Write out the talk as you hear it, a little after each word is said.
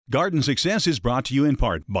Garden Success is brought to you in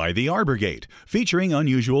part by the Arbor Gate, featuring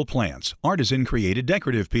unusual plants, artisan-created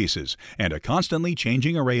decorative pieces, and a constantly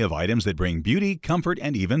changing array of items that bring beauty, comfort,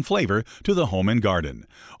 and even flavor to the home and garden.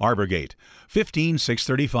 Arbor Gate,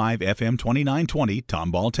 15635 FM 2920,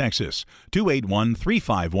 Tomball, Texas,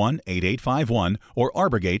 281-351-8851 or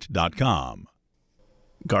arborgate.com.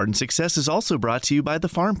 Garden Success is also brought to you by The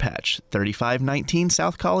Farm Patch, 3519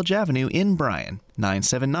 South College Avenue in Bryan,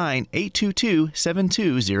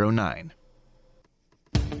 979-822-7209.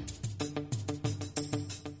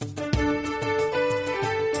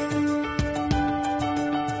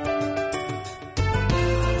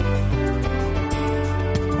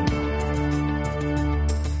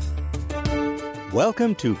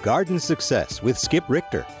 Welcome to Garden Success with Skip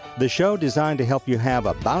Richter, the show designed to help you have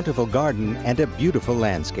a bountiful garden and a beautiful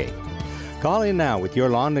landscape. Call in now with your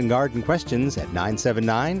lawn and garden questions at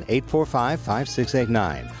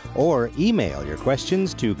 979-845-5689 or email your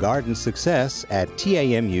questions to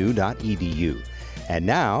gardensuccess@tamu.edu. And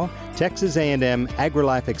now, Texas A&M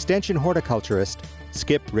AgriLife Extension horticulturist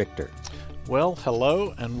Skip Richter. Well,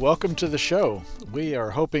 hello and welcome to the show. We are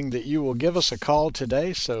hoping that you will give us a call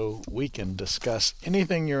today so we can discuss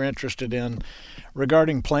anything you're interested in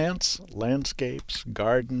regarding plants, landscapes,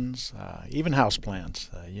 gardens, even houseplants,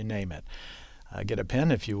 you name it. Get a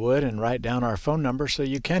pen if you would and write down our phone number so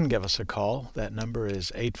you can give us a call. That number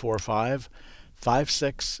is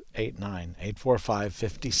 845-5689,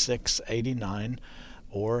 845-5689.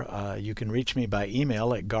 Or you can reach me by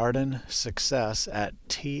email at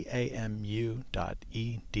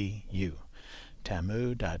gardensuccess@tamu.edu,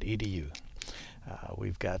 tamu.edu.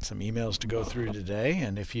 We've got some emails to go through today,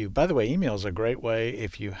 and by the way, email is a great way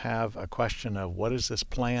if you have a question of what is this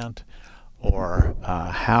plant, or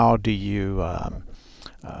how do you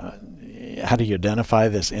identify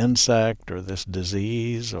this insect or this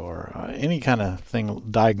disease, or any kind of thing,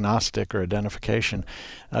 diagnostic or identification,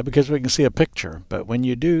 because we can see a picture. But when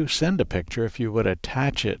you do send a picture, if you would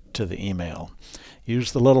attach it to the email,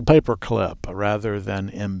 use the little paper clip rather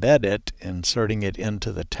than embed it, inserting it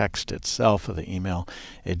into the text itself of the email.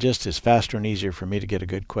 It just is faster and easier for me to get a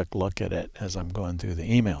good quick look at it as I'm going through the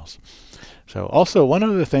emails. So also, one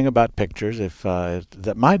other thing about pictures,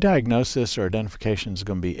 that my diagnosis or identification is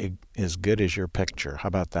going to be as good as your picture. How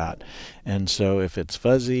about that? And so if it's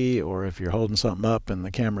fuzzy, or if you're holding something up and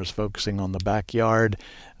the camera's focusing on the backyard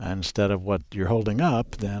instead of what you're holding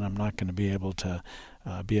up, then I'm not going to be able to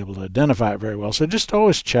identify it very well. So just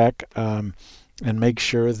always check and make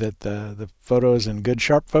sure that the photo is in good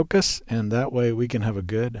sharp focus, and that way we can have a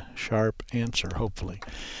good sharp answer, hopefully.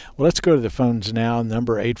 Well, let's go to the phones now,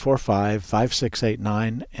 number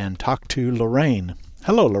 845-5689, and talk to Lorraine.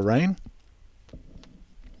 Hello, Lorraine.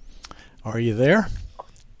 Are you there?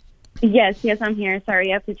 Yes, I'm here. Sorry,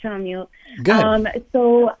 I have to turn on mute. Good.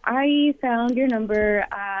 So I found your number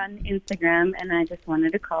on Instagram, and I just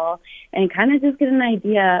wanted to call and kind of just get an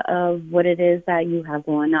idea of what it is that you have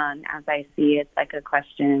going on. As I see, it's like a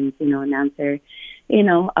questions, and answer,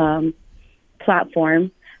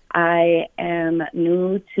 platform. I am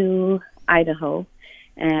new to Idaho,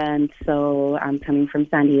 and so I'm coming from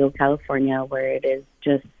San Diego, California, where it is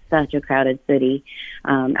just such a crowded city,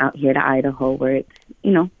 out here to Idaho, where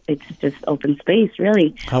it's just open space,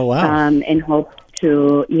 really. Oh, wow. In hopes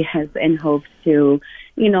to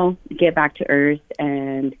get back to earth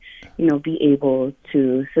and be able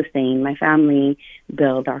to sustain my family,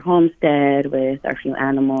 build our homestead with our few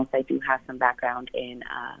animals. I do have some background in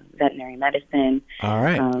veterinary medicine. All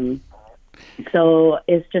right. So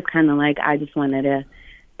it's just kind of like I just wanted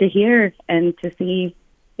to hear and to see,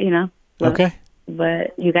 Okay.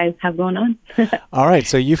 what you guys have going on. All right,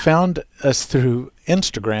 so you found us through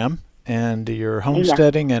Instagram, and you're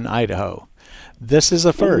homesteading in Idaho. This is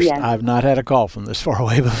a first. Yes. I've not had a call from this far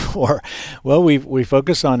away before. Well, we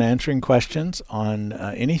focus on answering questions on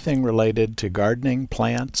anything related to gardening,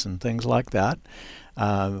 plants, and things like that.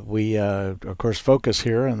 We, of course, focus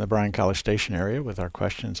here in the Bryan College Station area with our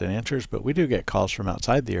questions and answers, but we do get calls from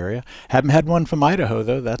outside the area. Haven't had one from Idaho,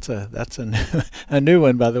 though. That's a new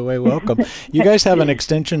one, by the way. Welcome. You guys have an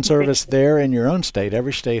extension service there in your own state.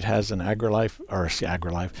 Every state has an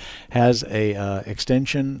AgriLife has a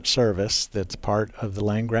extension service that's part of the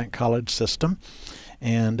land-grant college system.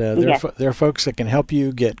 And there are folks that can help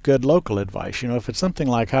you get good local advice. If it's something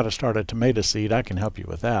like how to start a tomato seed, I can help you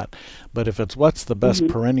with that. But if it's what's the best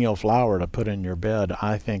perennial flower to put in your bed,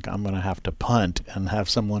 I think I'm going to have to punt and have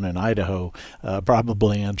someone in Idaho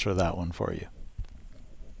probably answer that one for you.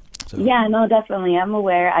 So. Yeah, no, definitely. I'm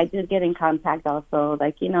aware. I did get in contact also,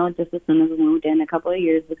 just as soon as we moved in a couple of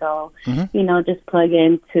years ago, just plug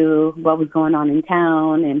into what was going on in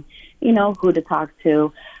town and, who to talk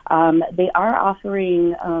to. They are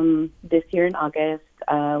offering this year in August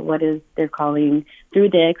they're calling, through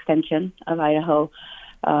the extension of Idaho,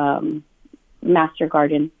 Master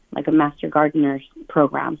Garden, like a Master Gardener's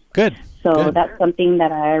program. Good. So that's something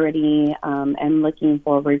that I already am looking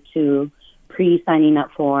forward to pre-signing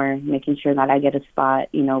up for, making sure that I get a spot,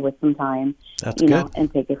 with some time, that's good.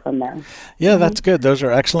 And take it from there. Yeah, that's good. Those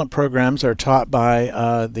are excellent programs. They're taught by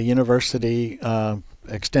the university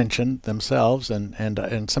extension themselves,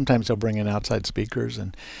 and sometimes they'll bring in outside speakers,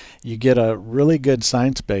 and you get a really good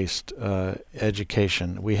science-based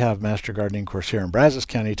education. We have Master Gardening course here in Brazos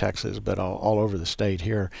County, Texas, but all over the state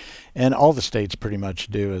here, and all the states pretty much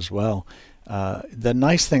do as well. The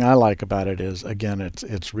nice thing I like about it is, again,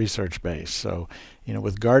 it's research-based. So,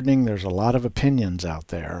 with gardening, there's a lot of opinions out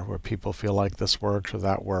there where people feel like this works or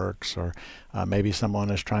that works, or maybe someone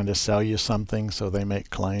is trying to sell you something, so they make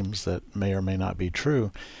claims that may or may not be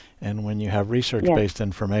true. And when you have research-based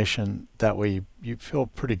information, that way you feel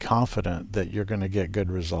pretty confident that you're going to get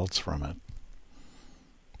good results from it.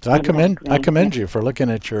 So I commend you for looking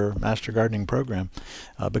at your Master Gardening program,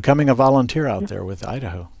 becoming a volunteer out there with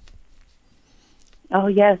Idaho. Oh,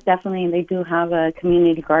 yes, definitely. They do have a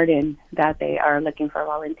community garden that they are looking for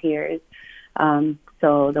volunteers.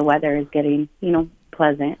 So the weather is getting,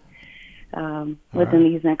 pleasant within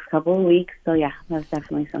these next couple of weeks. So, yeah, that's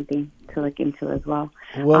definitely something to look into as well.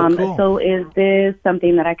 Well, cool. So is this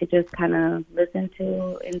something that I could just kind of listen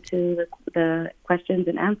to into the questions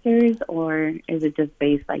and answers, or is it just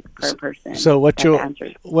based per person? So what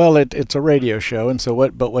it's a radio show, and so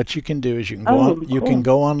what you can do is you can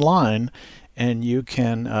go online. And you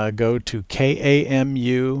can go to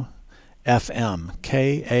KAMU FM,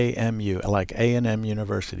 KAMU, like A&M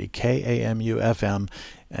University, KAMU FM,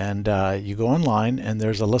 and you go online and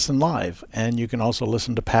there's a listen live. And you can also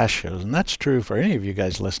listen to past shows. And that's true for any of you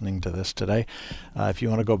guys listening to this today. If you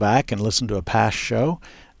want to go back and listen to a past show,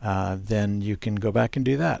 then you can go back and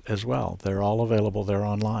do that as well. They're all available there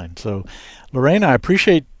online. So, Lorraine, I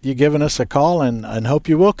appreciate you giving us a call and hope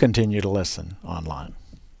you will continue to listen online.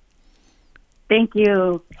 Thank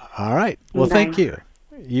you. All right. Well, thank you.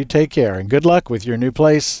 You take care, and good luck with your new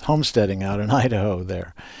place homesteading out in Idaho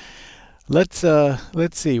there. Let's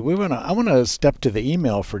see. I want to step to the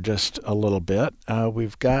email for just a little bit.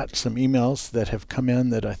 We've got some emails that have come in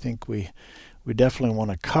that I think we definitely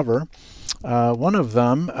want to cover. One of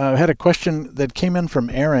them had a question that came in from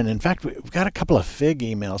Aaron. In fact, we've got a couple of fig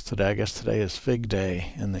emails today. I guess today is fig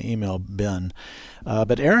day in the email bin.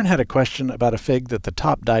 But Aaron had a question about a fig that the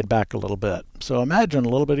top died back a little bit. So imagine a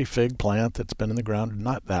little bitty fig plant that's been in the ground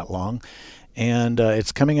not that long, and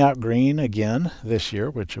it's coming out green again this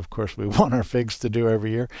year, which of course we want our figs to do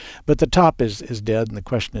every year. But the top is dead, and the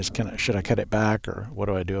question is, should I cut it back, or what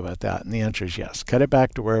do I do about that? And the answer is yes. Cut it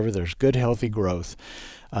back to wherever there's good, healthy growth.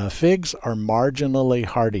 Figs are marginally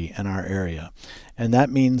hardy in our area, and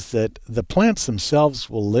that means that the plants themselves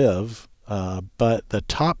will live, but the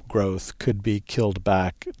top growth could be killed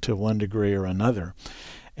back to one degree or another.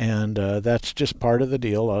 And that's just part of the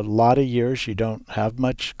deal. A lot of years you don't have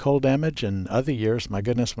much cold damage, and other years, my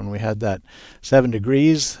goodness, when we had that 7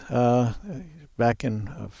 degrees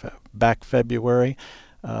back February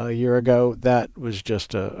a year ago, that was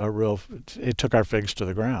just it took our figs to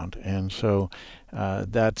the ground. And so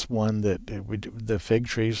that's one that the fig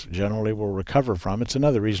trees generally will recover from. It's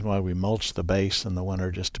another reason why we mulch the base in the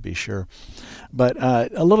winter, just to be sure. But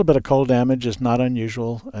a little bit of cold damage is not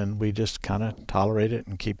unusual, and we just kind of tolerate it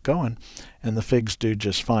and keep going. And the figs do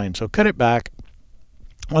just fine. So cut it back.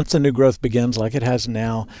 Once the new growth begins, like it has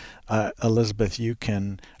now, Elizabeth,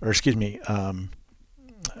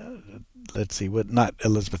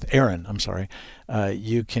 Aaron, I'm sorry.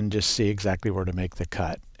 You can just see exactly where to make the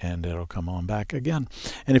cut, and it'll come on back again.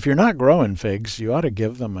 And if you're not growing figs, you ought to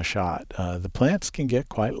give them a shot. The plants can get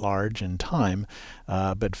quite large in time,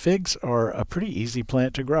 but figs are a pretty easy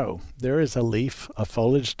plant to grow. There is a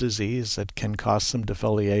foliage disease that can cause some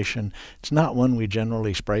defoliation. It's not one we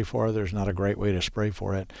generally spray for. There's not a great way to spray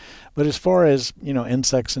for it. But as far as,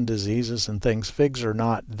 insects and diseases and things, figs are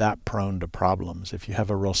not that prone to problems. If you have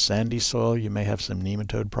a real sandy soil, you may have some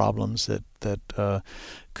nematode problems that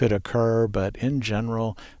could occur, but in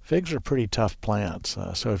general, figs are pretty tough plants.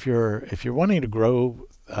 So if you're wanting to grow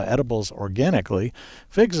edibles organically,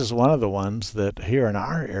 figs is one of the ones that here in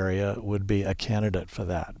our area would be a candidate for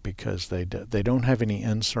that, because they don't have any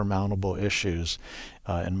insurmountable issues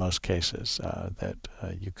in most cases that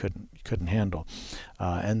you couldn't handle.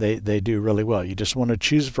 and they do really well. You just want to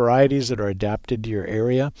choose varieties that are adapted to your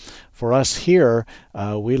area. For us here,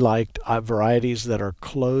 we liked varieties that are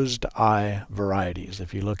closed eye varieties.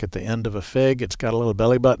 If you look at the end of a fig, it's got a little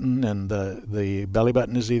belly button, and the belly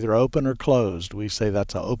button is either open or closed. We say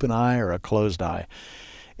that's an open eye or a closed eye.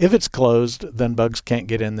 If it's closed, then bugs can't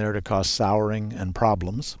get in there to cause souring and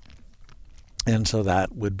problems. And so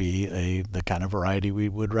that would be the kind of variety we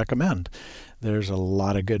would recommend. There's a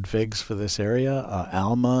lot of good figs for this area.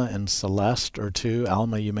 Alma and Celeste are two.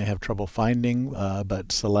 Alma you may have trouble finding,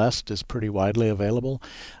 but Celeste is pretty widely available.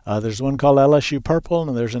 There's one called LSU Purple,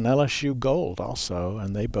 and there's an LSU Gold also,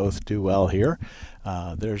 and they both do well here.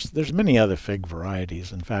 There's many other fig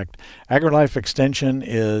varieties. In fact, AgriLife Extension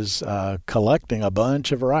is collecting a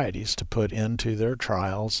bunch of varieties to put into their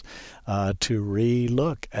trials to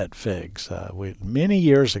re-look at figs. Many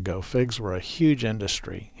years ago, figs were a huge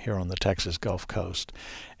industry here on the Texas Gulf Coast.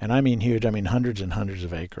 And I mean huge, I mean hundreds and hundreds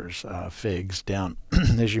of acres, figs down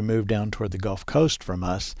as you move down toward the Gulf Coast from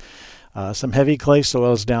us. Some heavy clay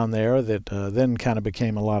soils down there that then kind of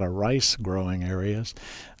became a lot of rice growing areas.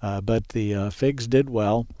 But the figs did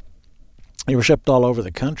well. They were shipped all over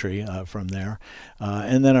the country from there.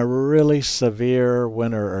 And then a really severe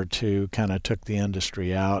winter or two kind of took the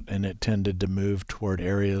industry out, and it tended to move toward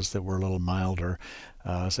areas that were a little milder,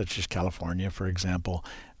 such as California, for example.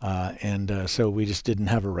 So we just didn't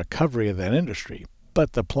have a recovery of that industry.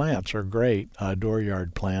 But the plants are great,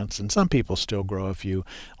 dooryard plants, and some people still grow a few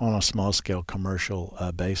on a small-scale commercial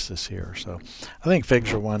basis here. So I think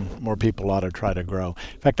figs are one more people ought to try to grow.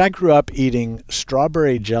 In fact, I grew up eating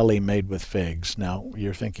strawberry jelly made with figs. Now,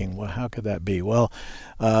 you're thinking, well, how could that be? Well,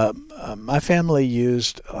 my family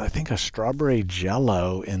used, I think, a strawberry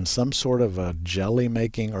Jell-O in some sort of a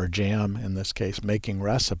jelly-making, or jam, in this case, making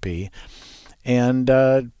recipe. And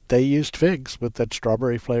they used figs with that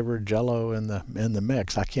strawberry flavored Jell-O in the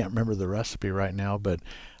mix. I can't remember the recipe right now, but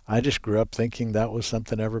I just grew up thinking that was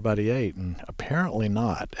something everybody ate, and apparently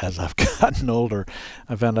not. As I've gotten older,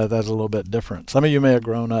 I found out that's a little bit different. Some of you may have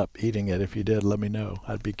grown up eating it. If you did, let me know.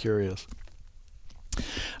 I'd be curious.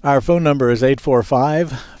 Our phone number is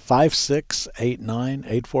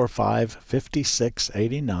 845-5689,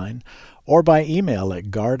 845-5689, or by email at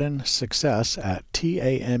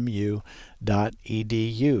gardensuccess@tamu.edu,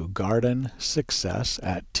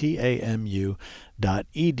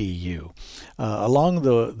 gardensuccess@tamu.edu. Along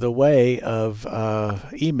the way of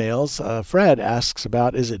emails, Fred asks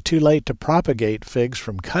about, is it too late to propagate figs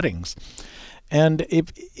from cuttings? And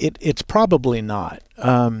it's probably not.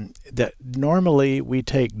 That normally we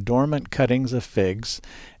take dormant cuttings of figs,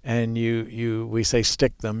 and we say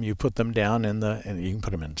stick them. You put them down and you can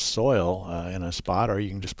put them in soil in a spot, or you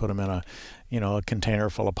can just put them in a container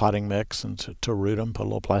full of potting mix and to root them. Put a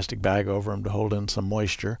little plastic bag over them to hold in some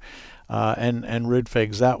moisture, and root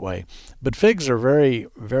figs that way. But figs are very,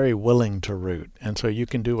 very willing to root, and so you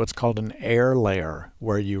can do what's called an air layer,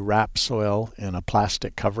 where you wrap soil in a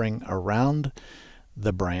plastic covering around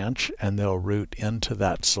the branch, and they'll root into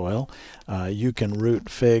that soil. You can root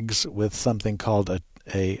figs with something called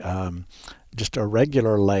just a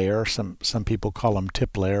regular layer. Some people call them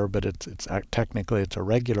tip layer, but it's technically it's a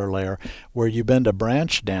regular layer, where you bend a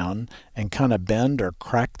branch down and kind of bend or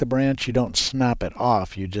crack the branch. You don't snap it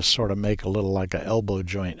off. You just sort of make a little like an elbow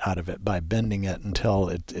joint out of it by bending it until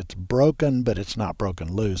it's broken, but it's not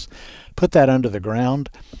broken loose. Put that under the ground.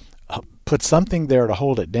 Put something there to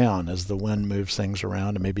hold it down as the wind moves things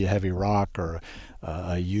around, and maybe a heavy rock or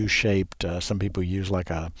a U-shaped. Some people use like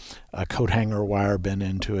a coat hanger wire bent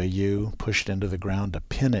into a U, pushed into the ground to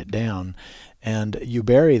pin it down, and you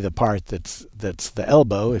bury the part that's the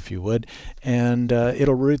elbow, if you would, and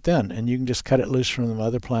it'll root then, and you can just cut it loose from the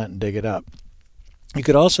mother plant and dig it up. You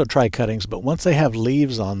could also try cuttings, but once they have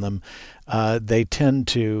leaves on them, they tend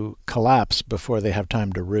to collapse before they have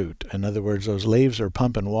time to root. In other words, those leaves are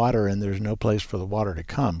pumping water, and there's no place for the water to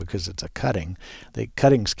come because it's a cutting. The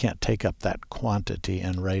cuttings can't take up that quantity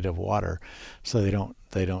and rate of water, so they don't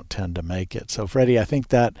tend to make it. So, Freddie, I think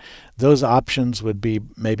that those options would be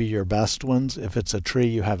maybe your best ones. If it's a tree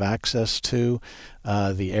you have access to,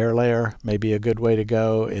 the air layer may be a good way to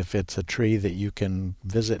go. If it's a tree that you can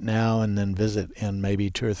visit now and then visit in maybe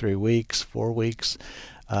 2 or 3 weeks, 4 weeks,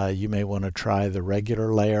 you may want to try the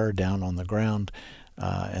regular layer down on the ground,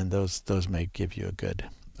 and those may give you a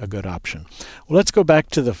good option. Well, let's go back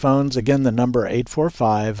to the phones. Again, the number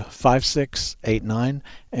 845-5689,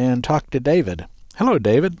 and talk to David. Hello,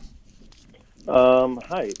 David.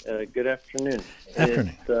 Hi. Good afternoon.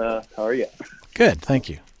 Afternoon. How are you? Good, thank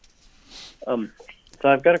you. So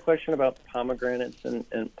I've got a question about pomegranates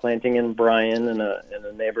and planting in Bryan in a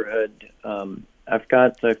neighborhood. I've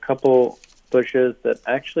got a couple bushes that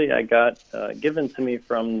actually I got given to me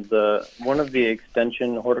from one of the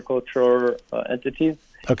extension horticulture entities.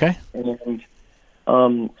 Okay. And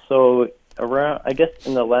so around, I guess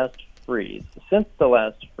in the last freeze, since the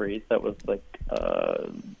last freeze, that was like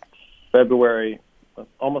February,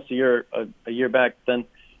 almost a year back, then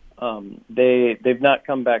they've not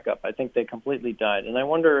come back up. I think they completely died. And I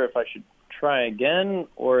wonder if I should try again,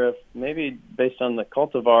 or if maybe based on the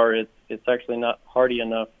cultivar, it's actually not hardy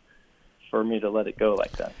enough for me to let it go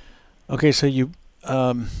like that. Okay, so you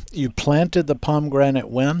planted the pomegranate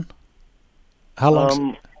when? How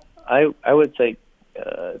long? I would say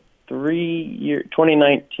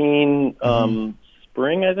 2019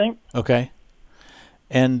 spring, I think. Okay.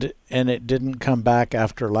 And it didn't come back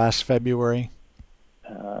after last February?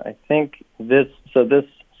 I think this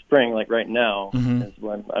spring, like right now, is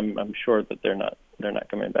when I'm sure that they're not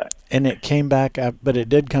coming back. And it came back, but it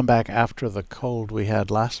did come back after the cold we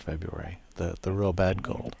had last February, the real bad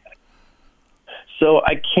cold. So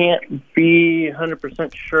I can't be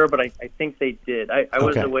 100% sure, but I think they did. I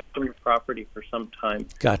was away from the property for some time.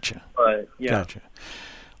 Gotcha. But yeah. Gotcha.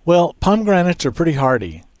 Well, pomegranates are pretty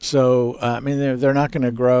hardy. So, I mean, they're not going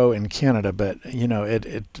to grow in Canada, but, you know,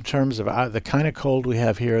 in terms of the kind of cold we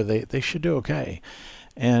have here, they should do okay.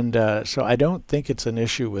 And so I don't think it's an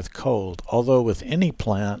issue with cold, although with any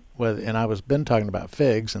plant, and I've been talking about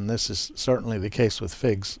figs, and this is certainly the case with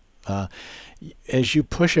figs, as you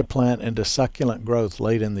push a plant into succulent growth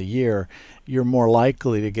late in the year, you're more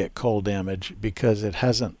likely to get cold damage because it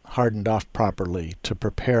hasn't hardened off properly to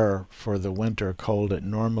prepare for the winter cold it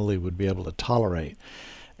normally would be able to tolerate.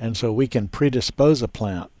 And so we can predispose a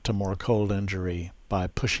plant to more cold injury by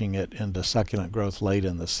pushing it into succulent growth late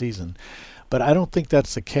in the season. But I don't think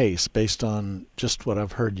that's the case based on just what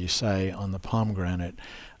I've heard you say on the pomegranate.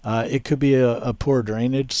 It could be a poor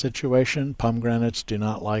drainage situation. Pomegranates do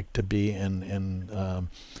not like to be in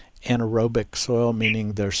anaerobic soil,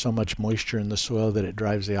 meaning there's so much moisture in the soil that it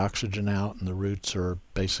drives the oxygen out and the roots are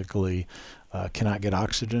basically cannot get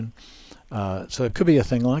oxygen. So it could be a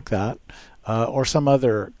thing like that. Or some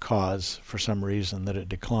other cause for some reason that it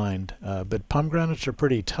declined. But pomegranates are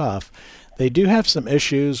pretty tough. They do have some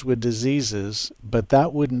issues with diseases, but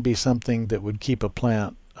that wouldn't be something that would keep a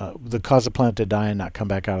plant, that cause a plant to die and not come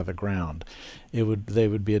back out of the ground. They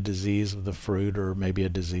would be a disease of the fruit or maybe a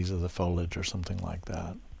disease of the foliage or something like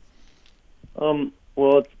that.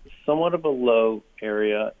 Well, it's somewhat of a low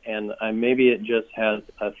area, and maybe it just has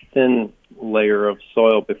a thin layer of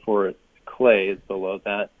soil before clay is below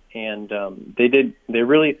that. And they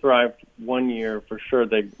really thrived 1 year for sure.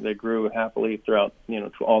 They grew happily throughout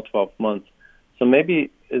all 12 months. So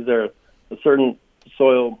maybe is there a certain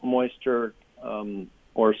soil moisture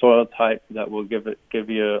or soil type that will give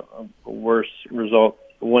you a worse result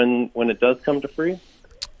when it does come to freeze?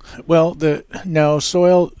 Well,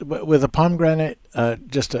 soil with a pomegranate,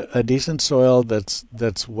 just a decent soil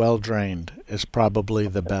that's well drained is probably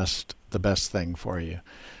the best thing for you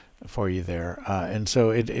there. And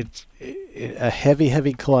so a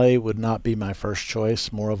heavy clay would not be my first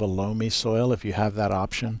choice. More of a loamy soil if you have that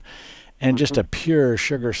option, and just a pure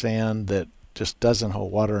sugar sand that just doesn't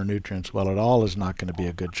hold water or nutrients well at all is not going to be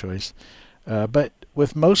a good choice. But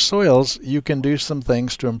with most soils, you can do some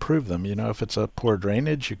things to improve them. You know, if it's a poor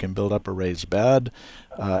drainage, you can build up a raised bed,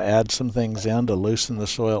 add some things in to loosen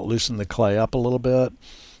the clay up a little bit,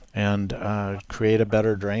 and create a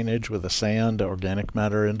better drainage with the sand. Organic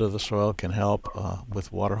matter into the soil can help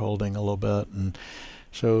with water holding a little bit, and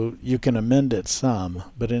so you can amend it some.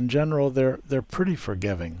 But in general, they're pretty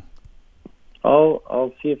forgiving.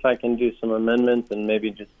 I'll see if I can do some amendments and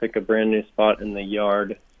maybe just pick a brand new spot in the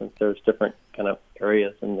yard since there's different kind of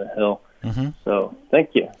areas in the hill. So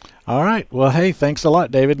thank you. All right. Well, hey, thanks a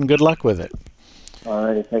lot, David, and good luck with it. All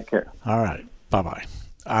right. Take care. All right. Bye-bye.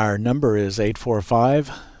 Our number is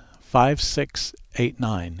 845-5689,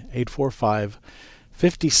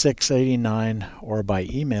 845-5689, or by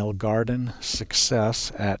email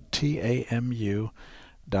gardensuccess@tamu.edu,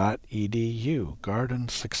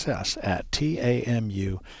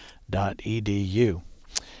 gardensuccess@tamu.edu.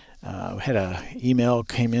 We had an email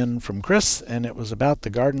came in from Chris, and it was about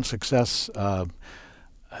the Garden Success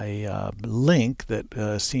a link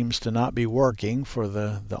that seems to not be working for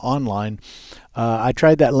the online. I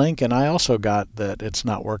tried that link, and I also got that it's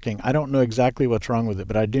not working. I don't know exactly what's wrong with it,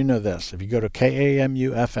 but I do know this. If you go to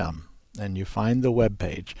KAMU-FM and you find the web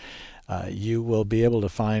page, you will be able to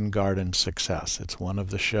find Garden Success. It's one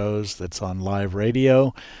of the shows that's on live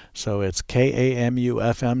radio, so it's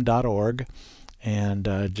kamufm.org.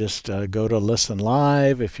 And just go to Listen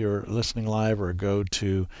Live if you're listening live, or go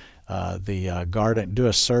to the garden, do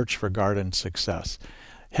a search for Garden Success.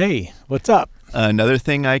 Hey, what's up? Another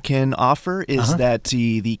thing I can offer is that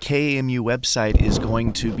the KAMU website is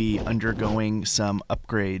going to be undergoing some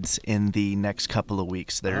upgrades in the next couple of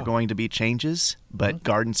weeks. There are going to be changes, but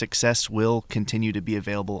Garden Success will continue to be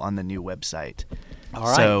available on the new website. All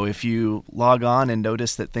right. So if you log on and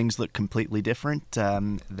notice that things look completely different,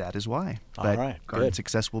 that is why. But All right, Garden good.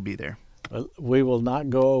 Success will be there. Well, we will not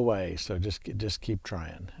go away, so just keep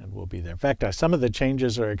trying, and we'll be there. In fact, some of the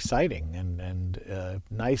changes are exciting and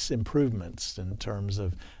nice improvements in terms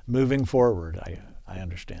of moving forward, I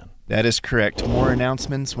understand. That is correct. More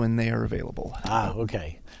announcements when they are available.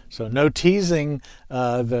 Okay. So no teasing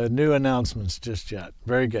the new announcements just yet.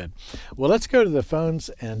 Very good. Well, let's go to the phones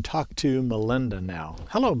and talk to Melinda now.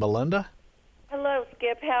 Hello, Melinda. Hello,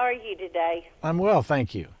 Skip. How are you today? I'm well,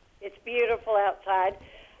 thank you. It's beautiful outside.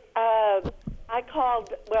 I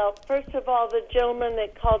called, well, first of all, the gentleman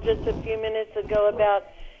that called just a few minutes ago about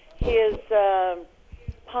his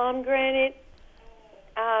pomegranate,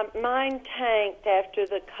 mine tanked after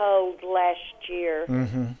the cold last year.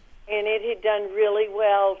 Mm-hmm. And it had done really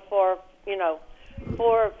well for, 4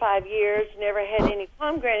 or 5 years, never had any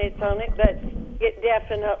pomegranates on it, but it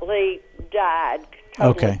definitely died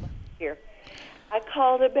totally last year. I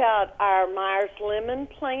called about our Myers lemon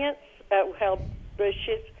plants,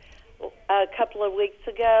 bushes, a couple of weeks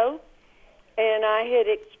ago, and I had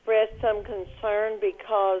expressed some concern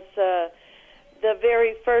because the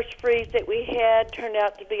very first freeze that we had turned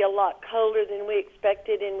out to be a lot colder than we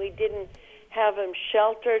expected, and we didn't have them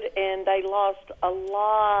sheltered, and they lost a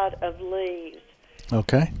lot of leaves.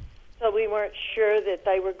 Okay. So we weren't sure that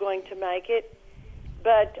they were going to make it,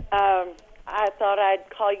 but I thought I'd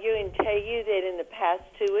call you and tell you that in the past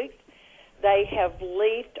 2 weeks, they have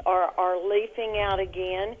leafed or are leafing out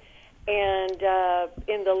again, and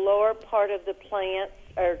in the lower part of the plants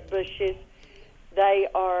or bushes, they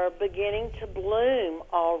are beginning to bloom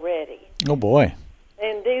already. Oh, boy.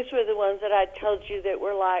 And these were the ones that I told you that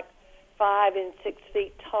were like 5 and 6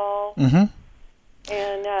 feet tall. Mm-hmm.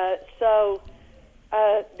 And so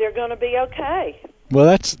they're going to be okay. Well,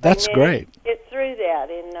 that's great. Get through that.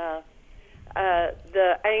 And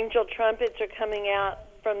the angel trumpets are coming out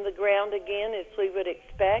from the ground again, as we would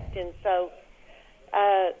expect. And so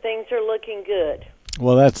things are looking good.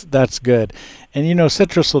 Well, that's good. And,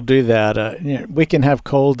 citrus will do that. We can have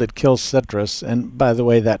cold that kills citrus. And, by the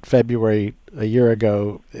way, that February a year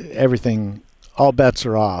ago, all bets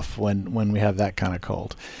are off when we have that kind of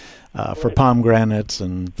cold. For pomegranates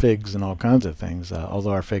and figs and all kinds of things,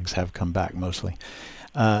 although our figs have come back mostly.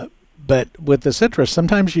 But with the citrus,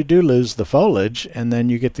 sometimes you do lose the foliage, and then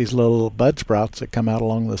you get these little bud sprouts that come out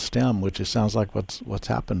along the stem, which sounds like what's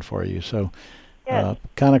happened for you. So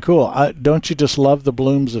kind of cool. Don't you just love the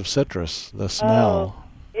blooms of citrus, the smell? Oh,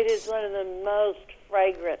 it is one of the most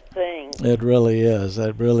fragrant things. It really is.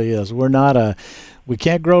 It really is. We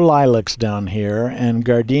can't grow lilacs down here, and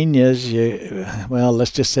gardenias,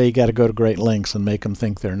 let's just say you got to go to great lengths and make them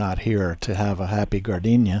think they're not here to have a happy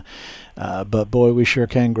gardenia. But boy, we sure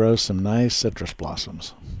can grow some nice citrus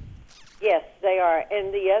blossoms. Yes, they are.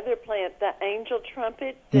 And the other plant, the angel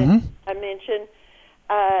trumpet that I mentioned,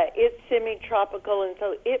 it's semi-tropical, and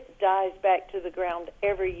so it dies back to the ground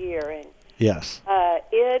every year. And yes, I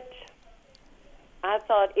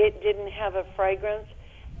thought it didn't have a fragrance.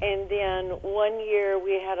 And then one year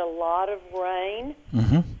we had a lot of rain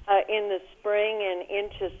in the spring and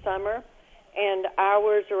into summer, and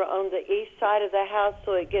ours are on the east side of the house,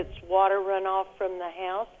 so it gets water runoff from the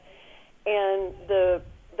house. And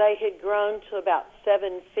they had grown to about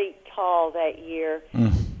 7 feet tall that year,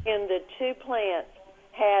 and the two plants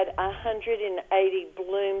had 180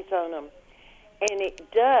 blooms on them. And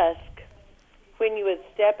at dusk, when you would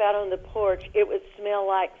step out on the porch, it would smell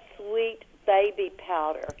like sweet baby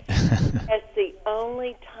powder. That's the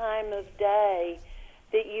only time of day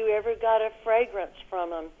that you ever got a fragrance from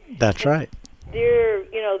them. That's right. They're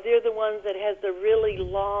the ones that has the really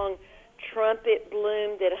long trumpet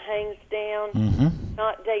bloom that hangs down.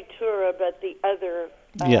 Not Datura, but the other.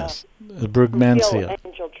 Yes, the Brugmansia.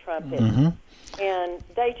 Angel trumpet. And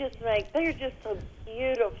they're just so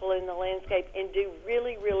beautiful in the landscape and do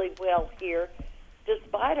really, really well here,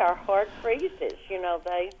 despite our hard freezes.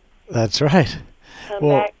 That's right. Come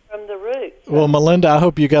back from the roots. Well, Melinda, I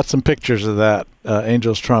hope you got some pictures of that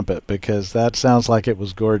angel's trumpet, because that sounds like it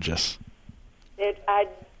was gorgeous.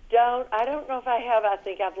 I don't know if I have. I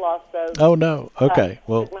think I've lost those. Oh, no. Okay. I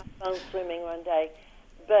took my phone swimming one day.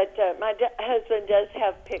 But my husband does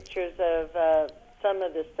have pictures of some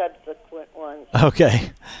of the subsequent ones.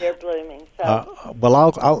 Okay. They're blooming. So.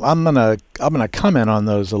 Well, I'm gonna comment on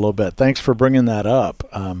those a little bit. Thanks for bringing that up.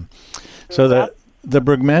 So The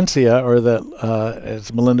Brugmansia, or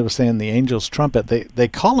as Melinda was saying, the angel's trumpet, they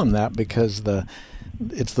call them that because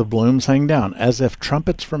it's the blooms hang down, as if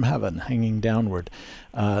trumpets from heaven hanging downward.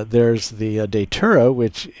 There's the Datura,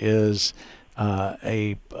 which is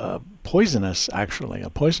a poisonous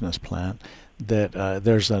plant. That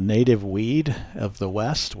there's a native weed of the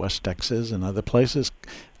West Texas and other places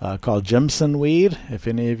called Jimson weed. If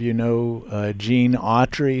any of you know Gene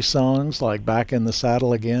Autry songs like Back in the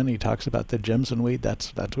Saddle Again, he talks about the Jimson weed.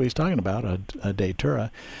 That's what he's talking about, a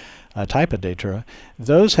Datura, a type of Datura.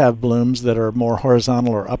 Those have blooms that are more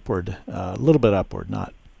horizontal or upward, a little bit upward,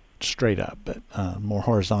 not straight up, but more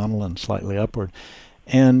horizontal and slightly upward.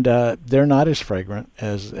 And they're not as fragrant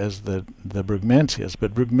as the Brugmansias.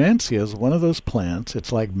 But Brugmansia is one of those plants.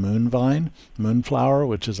 It's like moonflower,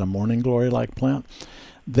 which is a morning glory-like plant,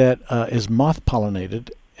 that is moth-pollinated.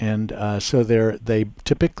 And so they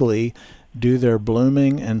typically do their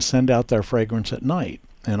blooming and send out their fragrance at night.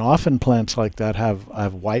 And often plants like that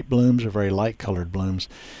have white blooms or very light-colored blooms.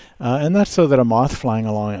 And that's so that a moth flying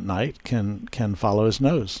along at night can follow his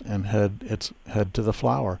nose and head to the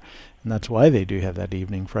flower. And that's why they do have that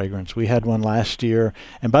evening fragrance. We had one last year.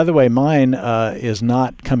 And by the way, mine is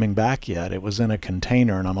not coming back yet. It was in a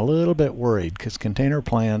container, and I'm a little bit worried because container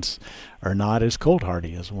plants are not as cold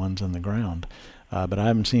hardy as ones in the ground. But I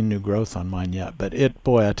haven't seen new growth on mine yet. But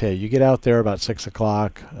boy, I tell you get out there about 6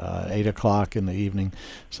 o'clock, 8 o'clock in the evening,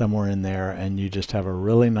 somewhere in there, and you just have a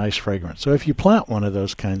really nice fragrance. So if you plant one of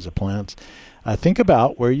those kinds of plants, think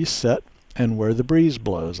about where you sit and where the breeze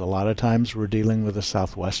blows. A lot of times we're dealing with a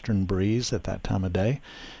southwestern breeze at that time of day,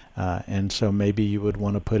 and so maybe you would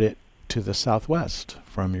want to put it to the southwest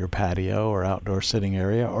from your patio or outdoor sitting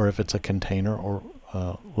area, or if it's a container, or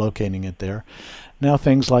locating it there. Now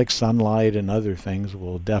things like sunlight and other things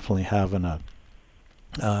will definitely have a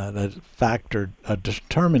factor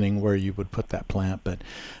determining where you would put that plant. But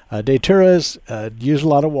Daturas use a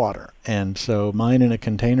lot of water, and so mine in a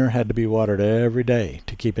container had to be watered every day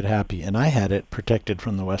to keep it happy, and I had it protected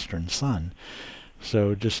from the western sun.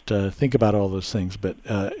 So just think about all those things. But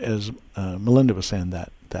as Melinda was saying,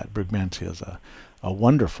 that Brugmansia is a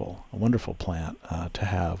wonderful plant to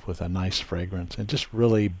have with a nice fragrance and just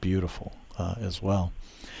really beautiful as well.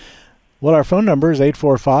 Well, our phone number is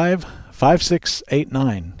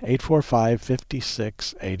 845-5689,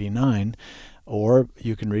 845-5689, or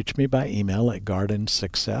you can reach me by email at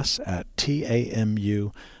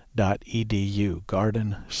gardensuccess@tamu.edu,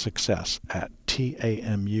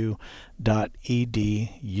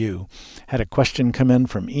 gardensuccess@tamu.edu. Had a question come in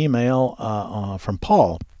from email from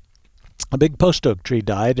Paul. A big post oak tree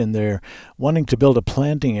died, and they're wanting to build a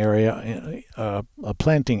planting area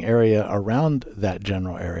around that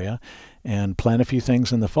general area and plant a few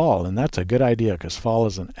things in the fall. And that's a good idea because fall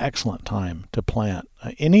is an excellent time to plant.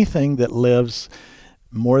 Anything that lives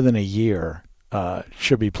more than a year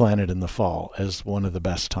should be planted in the fall as one of the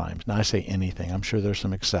best times. Now I say anything. I'm sure there's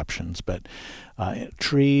some exceptions, but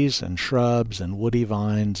trees and shrubs and woody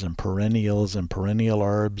vines and perennials and perennial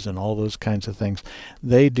herbs and all those kinds of things,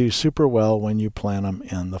 they do super well when you plant them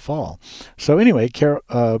in the fall. So anyway,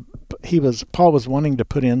 Paul was wanting to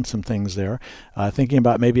put in some things there, thinking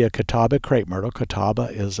about maybe a Catawba crepe myrtle. Catawba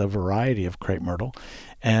is a variety of crepe myrtle.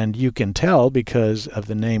 And you can tell because of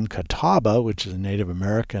the name Catawba, which is a Native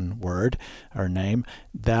American word or name,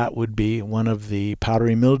 that would be one of the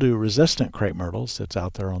powdery mildew resistant crepe myrtles that's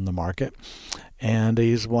out there on the market. And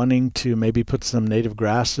he's wanting to maybe put some native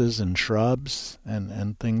grasses and shrubs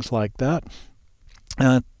and things like that.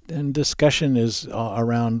 And discussion is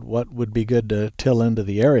around what would be good to till into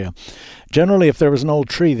the area. Generally, if there was an old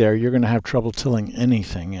tree there, you're going to have trouble tilling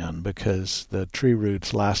anything in because the tree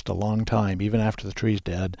roots last a long time. Even after the tree's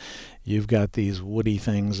dead, you've got these woody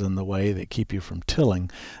things in the way that keep you from tilling.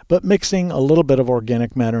 But mixing a little bit of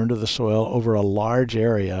organic matter into the soil over a large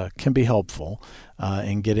area can be helpful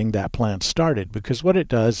in getting that plant started, because what it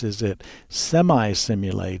does is it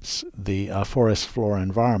semi-simulates the forest floor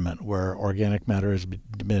environment where organic matter has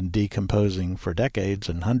been decomposing for decades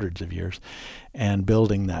and hundreds of years and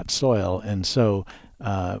building that soil. And so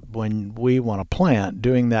when we want to plant,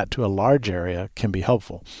 doing that to a large area can be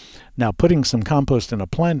helpful. Now, putting some compost in a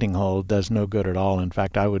planting hole does no good at all. In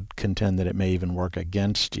fact, I would contend that it may even work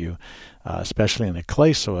against you, especially in a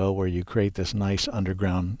clay soil where you create this nice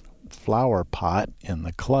underground flower pot in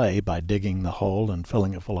the clay by digging the hole and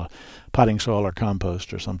filling it full of potting soil or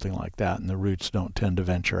compost or something like that, and the roots don't tend to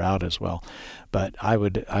venture out as well. But I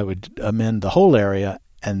would amend the whole area,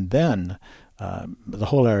 and then the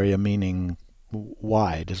whole area meaning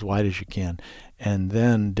wide as you can, and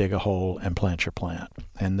then dig a hole and plant your plant.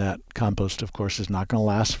 And that compost, of course, is not going to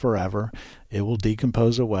last forever. It will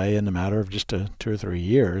decompose away in a matter of just 2 or 3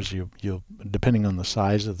 years. You'll depending on the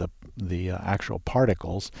size of the actual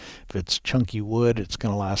particles. If it's chunky wood, it's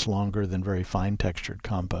going to last longer than very fine textured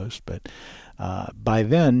compost. But by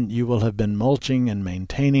then, you will have been mulching and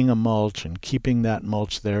maintaining a mulch and keeping that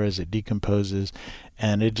mulch there as it decomposes,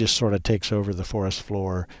 and it just sort of takes over the forest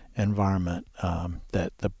floor environment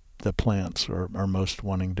that the plants are most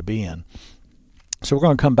wanting to be in. So we're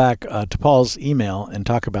going to come back to Paul's email and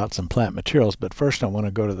talk about some plant materials, but first I want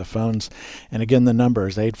to go to the phones. And again, the number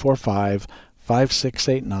is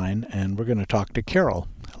 845-5689, and we're going to talk to Carol.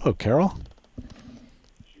 Hello, Carol.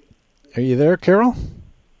 Are you there, Carol?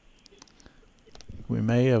 We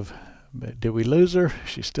may have... Did we lose her?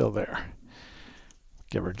 She's still there.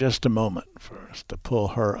 Give her just a moment for us to pull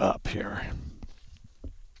her up here.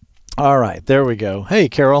 All right, there we go. Hey,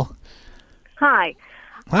 Carol. Hi.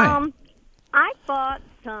 Hi. I bought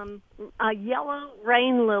some yellow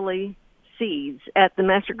rain lily seeds at the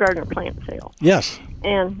Master Gardener plant sale. Yes.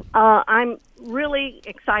 And I'm really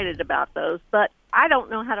excited about those, but I don't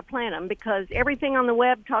know how to plant them because everything on the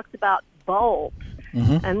web talks about bulbs,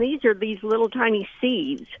 and these are these little tiny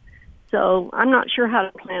seeds. So I'm not sure how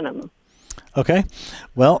to plant them. Okay.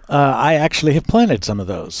 Well, I actually have planted some of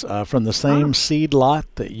those from the same seed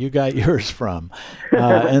lot that you got yours from,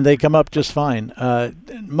 and they come up just fine.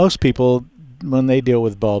 Most people, when they deal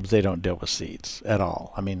with bulbs, they don't deal with seeds at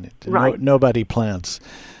all. I mean, nobody plants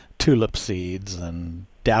tulip seeds and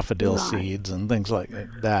daffodil seeds and things like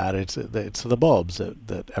that. It's the bulbs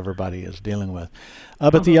that everybody is dealing with.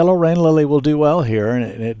 But the yellow rain lily will do well here, and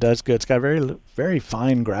it does good. It's got very, very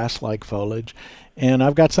fine grass-like foliage. And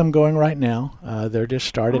I've got some going right now. They're just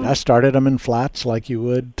started. I started them in flats like you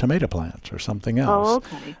would tomato plants or something else. Oh,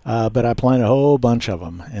 okay. But I planted a whole bunch of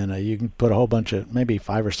them. And you can put a whole bunch of, maybe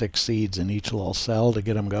 5 or 6 seeds in each little cell to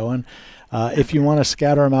get them going. If you want to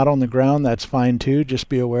scatter them out on the ground, that's fine too. Just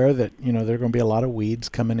be aware that, there are going to be a lot of weeds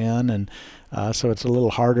coming in. And so it's a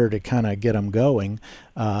little harder to kind of get them going.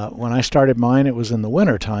 When I started mine, it was in the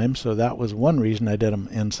winter time. So that was one reason I did them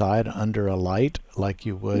inside under a light like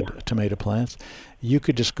you would tomato plants. You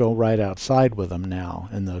could just go right outside with them now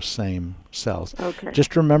in those same cells. Okay.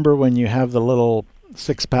 Just remember when you have the little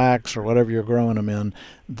 6-packs or whatever you're growing them in,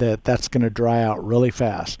 that's going to dry out really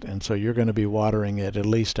fast, and so you're going to be watering it at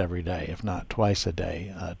least every day, if not twice a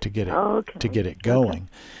day, to get it going.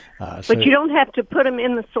 But you don't have to put them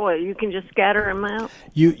in the soil. You can just scatter them out.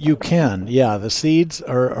 You can, yeah. The seeds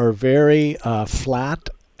are very flat.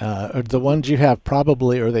 The ones you have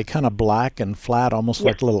probably, are they kind of black and flat, almost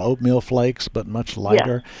like little oatmeal flakes, but much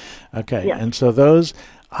lighter? Yes. Okay, yes. And so those,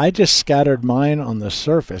 I just scattered mine on the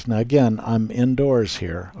surface. Now, again, I'm indoors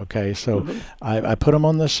here, okay? So I put them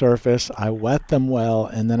on the surface, I wet them well,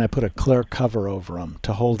 and then I put a clear cover over them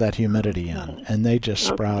to hold that humidity in, and they just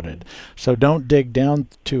sprouted. So don't dig down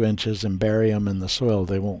 2 inches and bury them in the soil.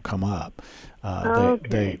 They won't come up.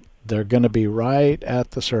 They're going to be right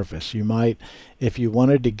at the surface. You might, if you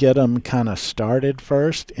wanted to get them kind of started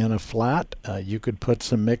first in a flat, you could put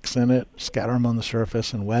some mix in it, scatter them on the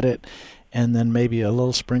surface and wet it, and then maybe a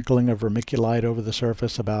little sprinkling of vermiculite over the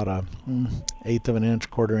surface, about a 1/8 of an inch,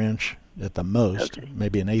 1/4 inch at the most,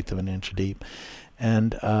 maybe an 1/8 of an inch deep,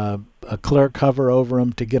 and a clear cover over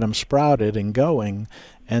them to get them sprouted and going,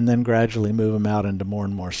 and then gradually move them out into more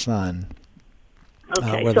and more sun.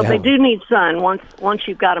 Okay, so they do need sun once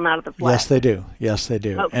you've got them out of the flat. Yes, they do. Yes, they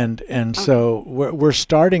do. Okay. And so we're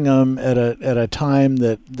starting them at a time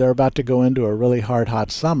that they're about to go into a really hard, hot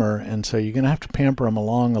summer, and so you're going to have to pamper them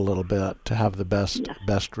along a little bit to have the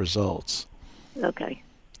best results. Okay.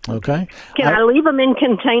 Okay. Can I leave them in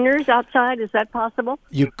containers outside? Is that possible?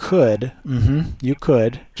 You could. You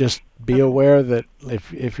could. Just be aware that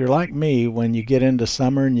if you're like me, when you get into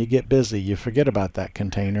summer and you get busy, you forget about that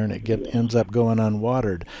container and it ends up going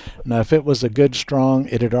unwatered. Now, if it was a good, strong,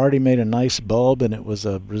 it had already made a nice bulb and it was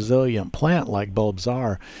a resilient plant like bulbs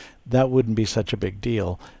are, that wouldn't be such a big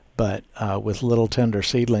deal. But with little tender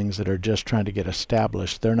seedlings that are just trying to get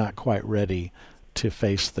established, they're not quite ready to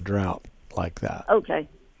face the drought like that.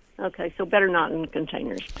 Okay, so better not in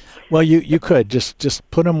containers. Well, you could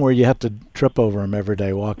just put them where you have to trip over them every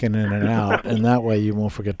day, walking in and out, and that way you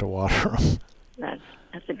won't forget to water them.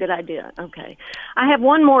 That's a good idea. Okay, I have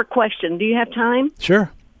one more question. Do you have time?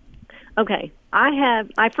 Sure. Okay,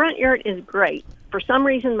 my front yard is great. For some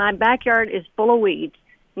reason, my backyard is full of weeds.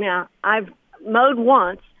 Now, I've mowed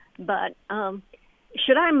once, but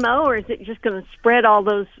should I mow, or is it just going to spread all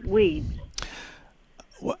those weeds?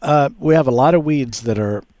 We have a lot of weeds that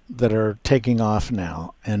are that are taking off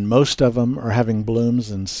now, and most of them are having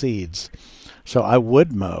blooms and seeds. So I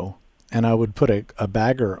would mow, and I would put a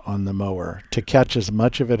bagger on the mower to catch as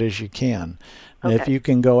much of it as you can. Now, if you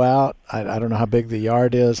can go out, I don't know how big the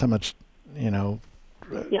yard is, how much,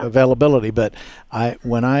 availability, but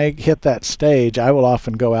when I hit that stage, I will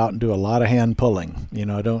often go out and do a lot of hand pulling. You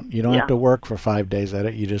don't have to work for 5 days at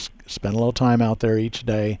it. You just spend a little time out there each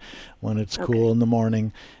day when it's cool in the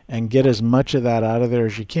morning and get as much of that out of there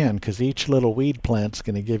as you can, because each little weed plant's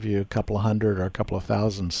going to give you a couple of hundred or a couple of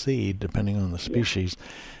thousand seed, depending on the species.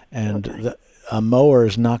 And a mower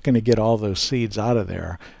is not going to get all those seeds out of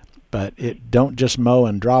there, but don't just mow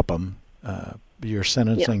and drop them. You're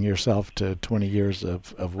sentencing yourself to 20 years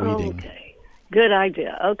of weeding. Okay. Good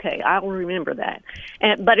idea. Okay, I'll remember that.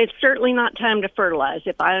 But it's certainly not time to fertilize,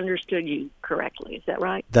 if I understood you correctly. Is that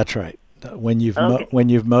right? That's right. When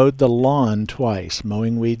you've mowed the lawn twice,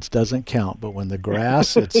 mowing weeds doesn't count. But when the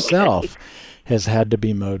grass itself has had to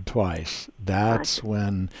be mowed twice, that's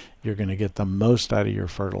when you're going to get the most out of your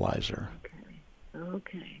fertilizer.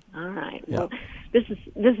 Okay. All right. Well, this is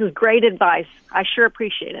great advice. I sure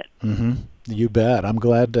appreciate it. Mm-hmm. You bet. I'm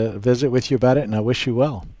glad to visit with you about it, and I wish you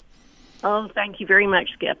well. Oh, thank you very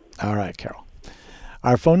much, Skip. All right, Carol.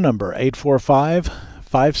 Our phone number,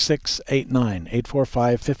 845-5689,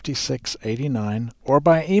 845-5689, or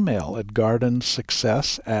by email at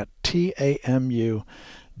gardensuccess@tamu.edu,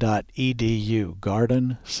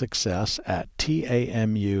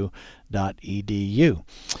 gardensuccess@tamu.edu.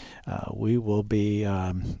 We will be,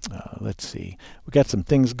 let's see, we got some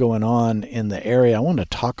things going on in the area. I want to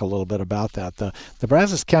talk a little bit about that. The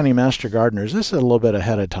Brazos County Master Gardeners, this is a little bit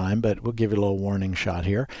ahead of time, but we'll give you a little warning shot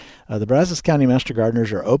here. The Brazos County Master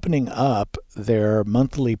Gardeners are opening up their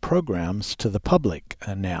monthly programs to the public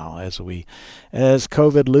now as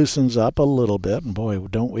COVID loosens up a little bit, and boy,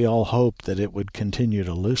 don't we all hope that it would continue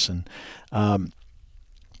to loosen.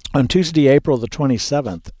 On Tuesday, April the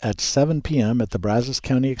 27th at 7 p.m. at the Brazos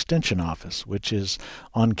County Extension Office, which is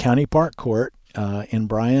on County Park Court in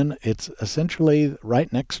Bryan. It's essentially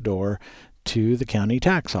right next door to the county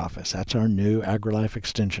tax office. That's our new AgriLife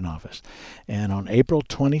Extension Office. And on April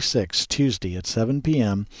 26th, Tuesday at 7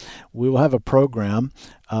 p.m., we will have a program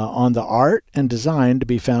on the art and design to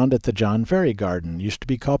be found at the John Ferry Garden. It used to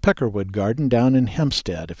be called Peckerwood Garden down in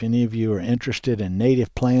Hempstead. If any of you are interested in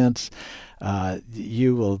native plants,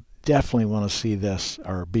 you will definitely want to see this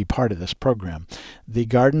or be part of this program. The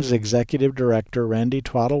garden's executive director, Randy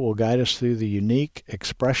Twaddle, will guide us through the unique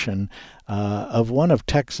expression of one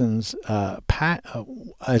Texan's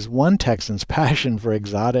passion for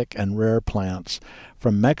exotic and rare plants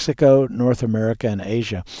from Mexico, North America, and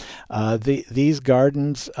Asia. These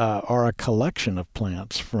gardens are a collection of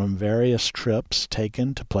plants from various trips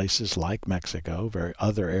taken to places like Mexico,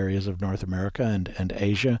 other areas of North America and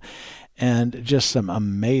Asia, and just some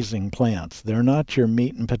amazing plants. They're not your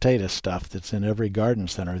meat and potato stuff that's in every garden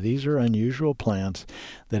center. These are unusual plants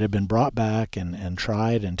that have been brought back and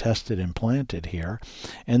tried and tested and planted here.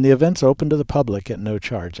 And the event's open to the public at no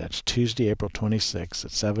charge. That's Tuesday, April 26th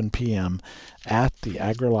at 7 p.m. at the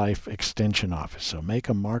AgriLife Extension Office. So make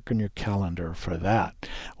a mark on your calendar for that.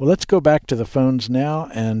 Well, let's go back to the phones now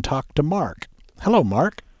and talk to Mark. Hello,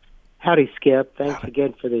 Mark. Howdy, Skip. Thanks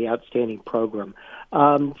again for the outstanding program.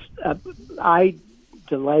 I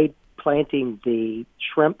delayed planting the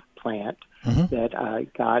shrimp plant that I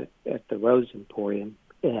got at the Rose Emporium.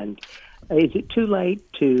 And is it too late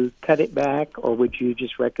to cut it back, or would you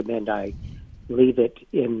just recommend I leave it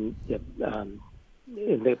in the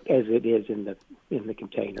as it is in the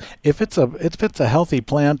container? If it's a healthy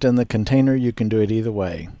plant in the container, you can do it either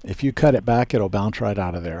way. If you cut it back, it'll bounce right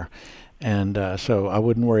out of there. And so I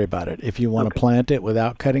wouldn't worry about it. If you want to plant it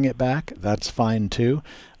without cutting it back, that's fine too.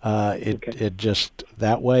 It just,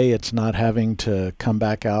 that way it's not having to come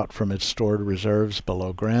back out from its stored reserves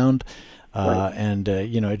below ground. And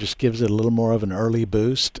it just gives it a little more of an early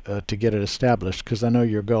boost to get it established, because I know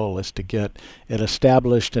your goal is to get it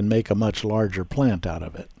established and make a much larger plant out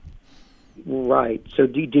of it. Right. So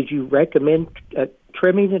did you recommend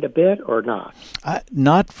trimming it a bit or not?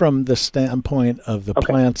 Not from the standpoint of the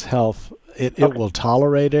plant's health. It will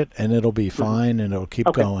tolerate it, and it'll be fine, and it'll keep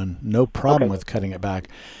going. No problem with cutting it back.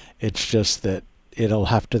 It's just that it'll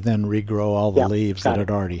have to then regrow all the leaves that it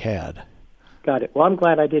already had. Got it. Well, I'm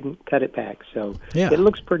glad I didn't cut it back. So it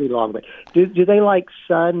looks pretty long. But do they like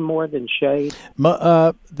sun more than shade?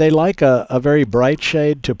 They like a very bright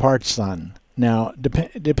shade to part sun. Now,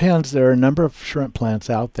 depends. There are a number of shrimp plants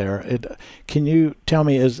out there. Can you tell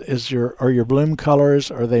me, are your bloom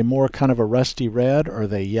colors, are they more kind of a rusty red? Are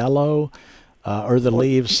they yellow? Are the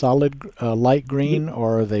leaves solid light green,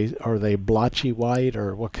 or are they blotchy white,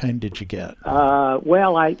 or what kind did you get?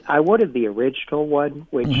 Well, I wanted the original one,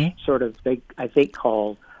 which sort of I think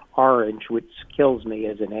called orange, which kills me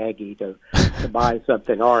as an Aggie to buy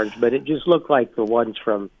something orange. But it just looked like the ones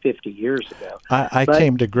from 50 years ago. I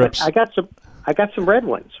came to grips. I got some red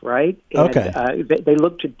ones, right? And, okay. They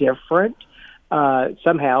looked different.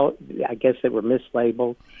 Somehow, I guess they were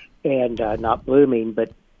mislabeled and not blooming.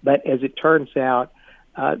 But as it turns out,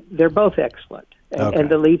 they're both excellent, and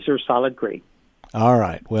the leaves are solid green. All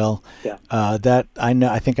right. Well, that I know.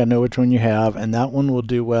 I think I know which one you have, and that one will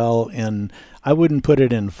do well in. I wouldn't put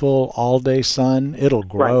it in full all-day sun. It'll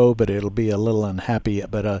grow, but it'll be a little unhappy.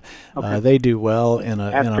 But they do well in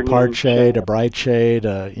a part shade, a bright shade,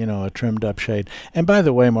 a trimmed-up shade. And by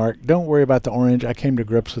the way, Mark, don't worry about the orange. I came to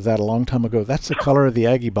grips with that a long time ago. That's the color of the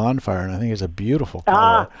Aggie bonfire, and I think it's a beautiful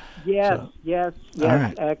color. Yes,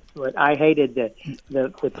 right. Excellent. I hated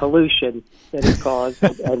the pollution that it caused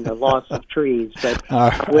and the loss of trees, but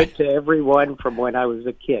I went to every one from when I was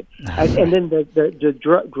a kid. And then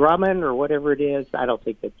the Drummond or whatever it is, I don't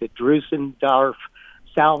think that's the Drusendorf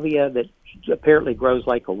salvia that apparently grows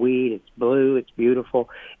like a weed. It's blue. It's beautiful.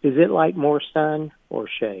 Does it like more sun or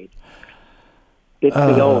shade? It's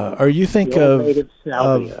the old. Are you think of native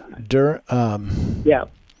salvia?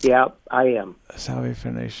 Yeah, I am. Salvia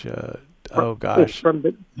Phoenicia. Oh gosh, it's from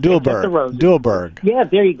the Duelberg. Yeah,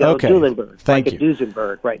 there you go. Okay. Duelenberg. Thank like you.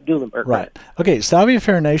 Duesenberg, right? Duelenberg. Right. Okay. Salvia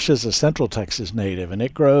farinaceae is a Central Texas native, and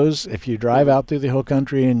it grows. If you drive out through the hill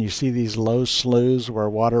country and you see these low sloughs where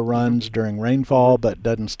water runs during rainfall but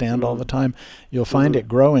doesn't stand all the time, you'll find it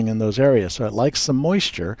growing in those areas. So it likes some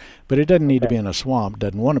moisture, but it doesn't need to be in a swamp.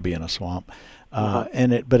 Doesn't want to be in a swamp. But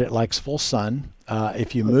it likes full sun.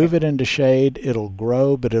 If you move it into shade, it'll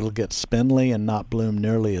grow, but it'll get spindly and not bloom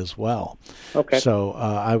nearly as well. Okay. So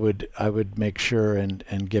I would make sure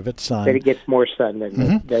and give it sun. That it gets more sun than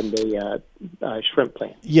the shrimp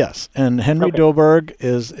plant. Yes, and Henry Duelberg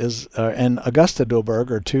and Augusta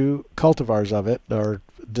Duelberg are two cultivars of it, or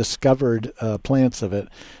discovered plants of it,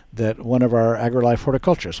 that one of our AgriLife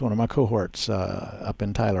horticulturists, one of my cohorts up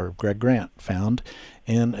in Tyler, Greg Grant, found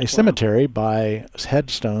in a cemetery by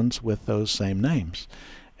headstones with those same names.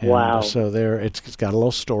 And so it's got a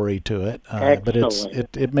little story to it, but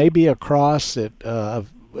it may be a cross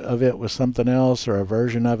of it with something else or a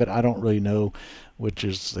version of it. I don't really know which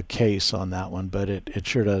is the case on that one, but it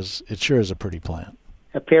sure does. It sure is a pretty plant.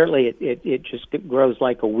 Apparently, it just grows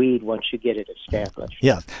like a weed once you get it established.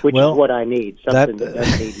 Yeah, which is what I need. Something that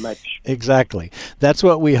doesn't need much. Exactly. That's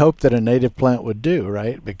what we hope that a native plant would do,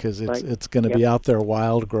 right? Because it's going to be out there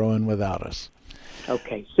wild, growing without us.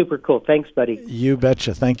 Okay, super cool. Thanks, buddy. You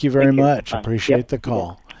betcha. Thank you very much. Appreciate the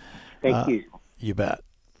call. Thank you. You bet.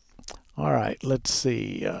 All right, let's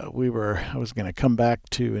see. I was going to come back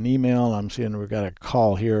to an email. I'm seeing we've got a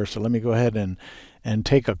call here, so let me go ahead and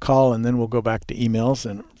take a call, and then we'll go back to emails.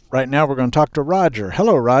 And right now we're going to talk to Roger.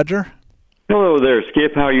 Hello, Roger. Hello there,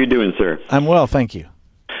 Skip. How are you doing, sir? I'm well, thank you.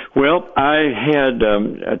 Well, I had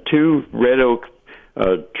 2 red oak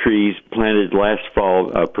trees planted last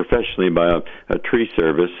fall professionally by a tree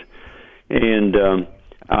service, and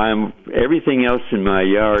everything else in my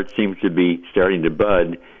yard seems to be starting to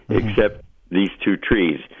bud, except these 2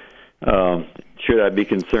 trees. Should I be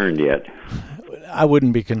concerned yet? I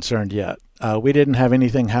wouldn't be concerned yet. We didn't have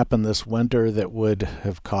anything happen this winter that would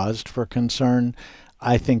have caused for concern.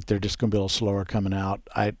 I think they're just going to be a little slower coming out.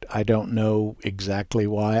 I don't know exactly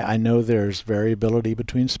why. I know there's variability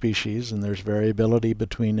between species, and there's variability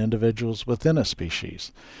between individuals within a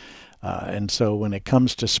species. And so when it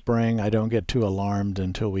comes to spring, I don't get too alarmed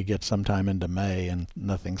until we get sometime into May and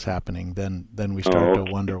nothing's happening. Then we start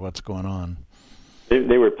to wonder what's going on.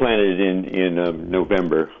 They were planted in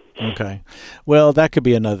November. Okay. Well, that could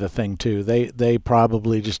be another thing, too. They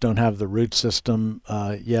probably just don't have the root system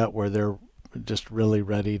yet where they're just really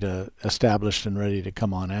ready to established and ready to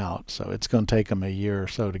come on out. So it's going to take them a year or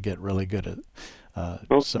so to get really good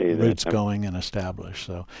at some roots going and established.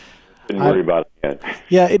 So didn't worry about it yet.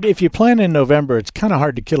 Yeah, if you plant in November, it's kind of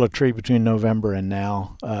hard to kill a tree between November and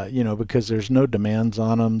now, because there's no demands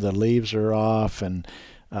on them. The leaves are off, and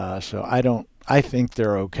so I think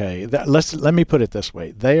they're okay. Let me put it this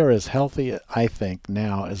way. They are as healthy, I think,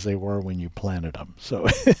 now as they were when you planted them. So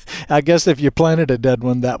I guess if you planted a dead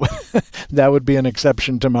one, that would be an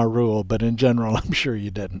exception to my rule. But in general, I'm sure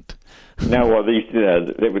you didn't. No, well, these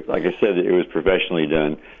like I said, it was professionally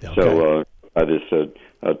done. Okay. So by this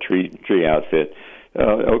tree outfit.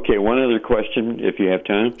 Okay, one other question, if you have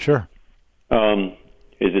time. Sure.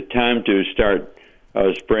 Is it time to start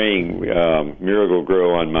spraying Miracle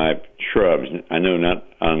Grow on my shrubs. I know not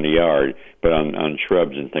on the yard, but on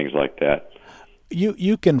shrubs and things like that.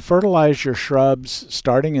 You can fertilize your shrubs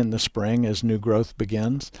starting in the spring as new growth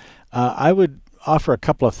begins. I would offer a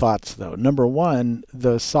couple of thoughts, though. Number one,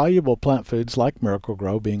 the soluble plant foods like Miracle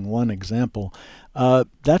Grow being one example,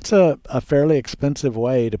 that's a fairly expensive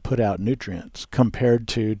way to put out nutrients compared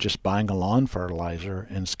to just buying a lawn fertilizer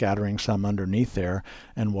and scattering some underneath there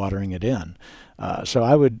and watering it in. So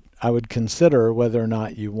I would consider whether or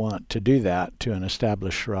not you want to do that to an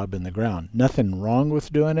established shrub in the ground. Nothing wrong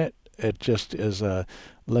with doing it. It just is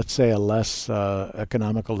let's say a less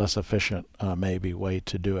economical, less efficient maybe way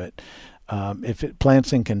to do it. If it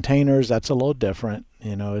plants in containers, that's a little different.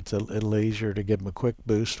 It's a little easier to give them a quick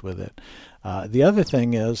boost with it. The other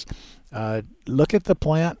thing is look at the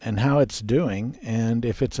plant and how it's doing. And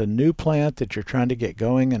if it's a new plant that you're trying to get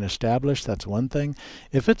going and established, that's one thing.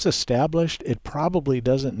 If it's established, it probably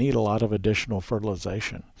doesn't need a lot of additional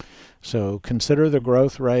fertilization. So consider the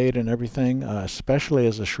growth rate and everything, especially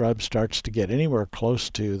as the shrub starts to get anywhere close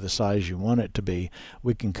to the size you want it to be,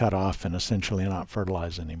 we can cut off and essentially not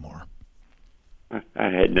fertilize anymore. I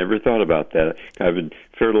had never thought about that. I've been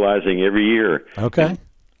fertilizing every year. Okay.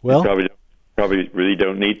 Well, probably really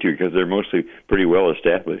don't need to because they're mostly pretty well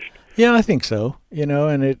established. Yeah, I think so. And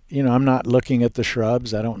I'm not looking at the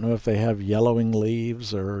shrubs. I don't know if they have yellowing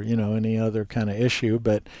leaves or, any other kind of issue.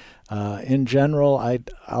 But in general,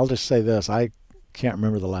 I'll just say this. I can't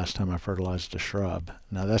remember the last time I fertilized a shrub.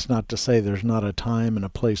 Now, that's not to say there's not a time and a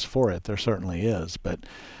place for it. There certainly is. But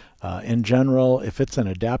in general, if it's an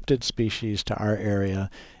adapted species to our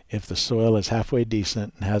area, if the soil is halfway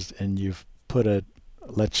decent and you've put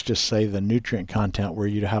let's just say the nutrient content where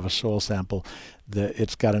you have a soil sample,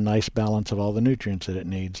 it's got a nice balance of all the nutrients that it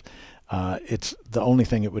needs. It's the only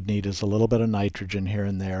thing it would need is a little bit of nitrogen here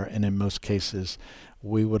and there, and in most cases,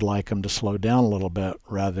 we would like them to slow down a little bit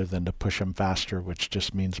rather than to push them faster, which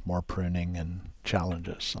just means more pruning and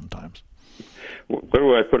challenges sometimes. What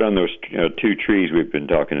do I put on those two trees we've been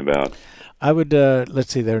talking about? I would,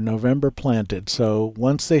 let's see, they're November planted. So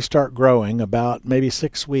once they start growing, about maybe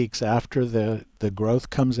 6 weeks after the growth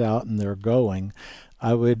comes out and they're going,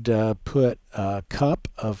 I would put a cup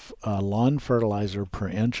of lawn fertilizer per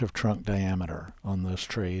inch of trunk diameter on those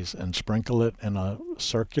trees and sprinkle it in a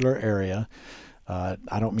circular area.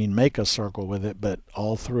 I don't mean make a circle with it, but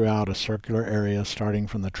all throughout a circular area, starting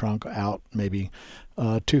from the trunk out maybe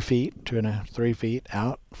 2 feet, 2.5, 3 feet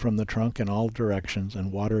out from the trunk in all directions,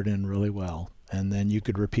 and water it in really well. And then you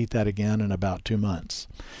could repeat that again in about 2 months.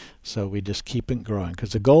 So we just keep it growing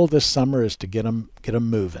because the goal this summer is to get them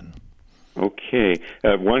moving. Okay,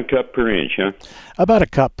 1 cup per inch, huh? About a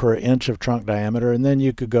cup per inch of trunk diameter, and then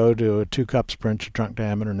you could go to 2 cups per inch of trunk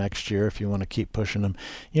diameter next year if you want to keep pushing them.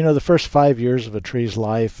 The first 5 years of a tree's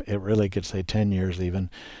life, it really could say 10 years even.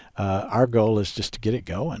 Our goal is just to get it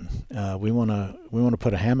going. We want to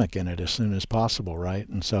put a hammock in it as soon as possible, right?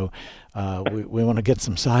 And so we want to get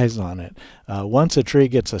some size on it. Once a tree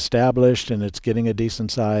gets established and it's getting a decent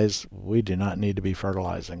size, we do not need to be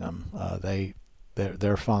fertilizing them.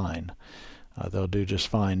 They're fine. They'll do just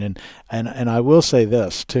fine. And I will say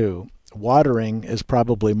this too: watering is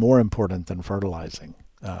probably more important than fertilizing.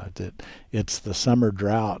 It's the summer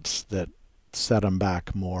droughts that set them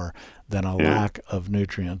back more than a lack of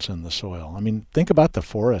nutrients in the soil. I mean, think about the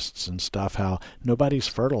forests and stuff. How nobody's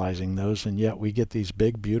fertilizing those, and yet we get these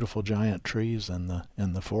big, beautiful, giant trees in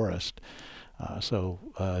the forest. So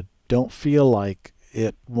don't feel like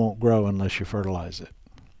it won't grow unless you fertilize it.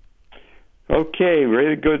 Okay,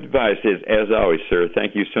 really good advice, as always, sir.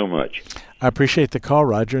 Thank you so much. I appreciate the call,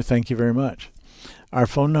 Roger. Thank you very much. Our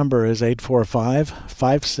phone number is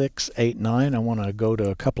 845-5689. I want to go to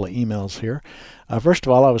a couple of emails here. First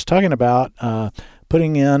of all, I was talking about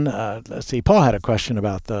putting in, let's see, Paul had a question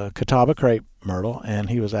about the Catawba crepe myrtle, and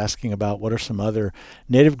he was asking about what are some other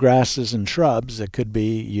native grasses and shrubs that could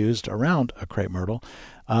be used around a crepe myrtle.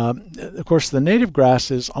 Of course, the native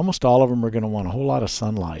grasses, almost all of them are going to want a whole lot of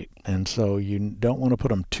sunlight, and so you don't want to put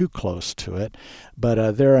them too close to it.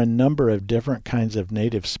 But there are a number of different kinds of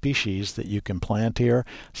native species that you can plant here.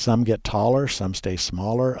 Some get taller, some stay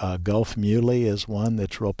smaller. Gulf muley is one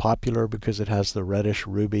that's real popular because it has the reddish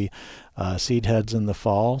ruby seed heads in the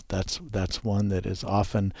fall. That's one that is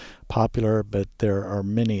often popular, but there are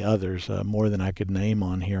many others, more than I could name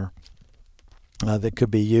on here. That could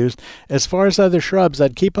be used. As far as other shrubs,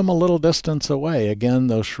 I'd keep them a little distance away. Again,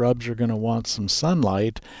 those shrubs are going to want some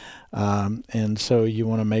sunlight, and so you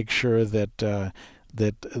want to make sure that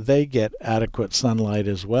that they get adequate sunlight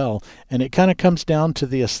as well. And it kind of comes down to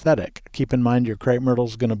the aesthetic. Keep in mind your crepe myrtle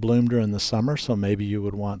is going to bloom during the summer, so maybe you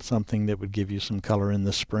would want something that would give you some color in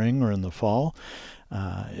the spring or in the fall.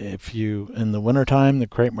 If you, in the wintertime, the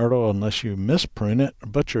crepe myrtle, unless you misprune it or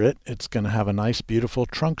butcher it, it's going to have a nice, beautiful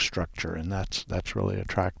trunk structure, and that's really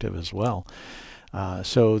attractive as well.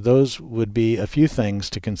 So those would be a few things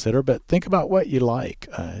to consider, but think about what you like.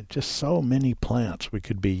 Just so many plants we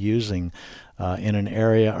could be using in an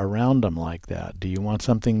area around them like that. Do you want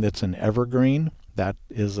something that's an evergreen? That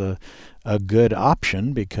is a good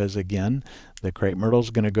option because, again, the crepe myrtle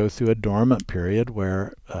is going to go through a dormant period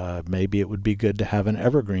where maybe it would be good to have an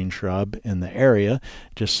evergreen shrub in the area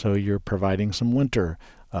just so you're providing some winter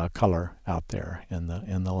color out there in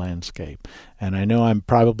the landscape. And I know I'm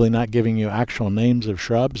probably not giving you actual names of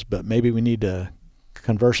shrubs, but maybe we need to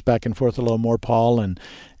converse back and forth a little more, Paul, and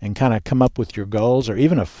kind of come up with your goals, or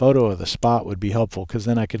even a photo of the spot would be helpful because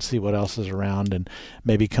then I could see what else is around and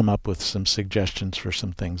maybe come up with some suggestions for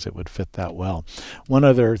some things that would fit that well. One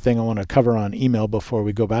other thing I want to cover on email before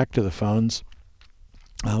we go back to the phones.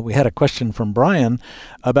 We had a question from Brian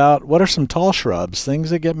about what are some tall shrubs,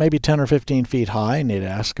 things that get maybe 10 or 15 feet high, and he'd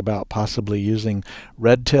ask about possibly using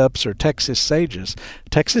red tips or Texas sages.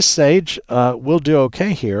 Texas sage will do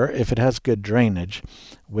okay here if it has good drainage,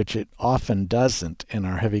 which it often doesn't in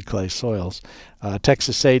our heavy clay soils.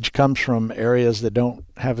 Texas sage comes from areas that don't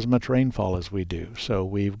have as much rainfall as we do, so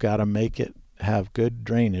we've got to make it have good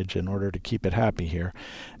drainage in order to keep it happy here.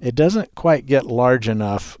 It doesn't quite get large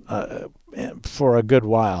enough for a good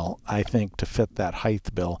while, I think, to fit that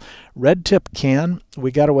height bill. Red tip can. We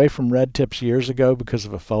got away from red tips years ago because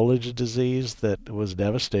of a foliage disease that was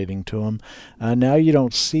devastating to them. Now you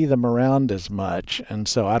don't see them around as much, and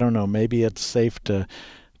so I don't know, maybe it's safe to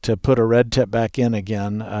put a red tip back in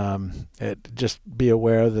again. Just be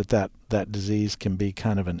aware that disease can be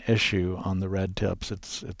kind of an issue on the red tips.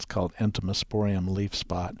 It's called entomosporium leaf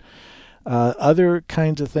spot. Other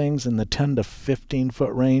kinds of things in the 10 to 15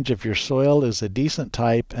 foot range, if your soil is a decent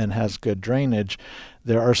type and has good drainage,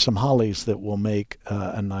 there are some hollies that will make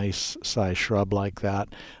a nice size shrub like that,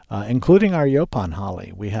 including our Yopon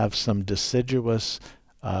holly. We have some deciduous,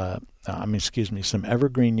 some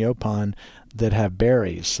evergreen Yopon that have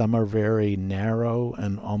berries. Some are very narrow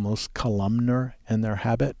and almost columnar in their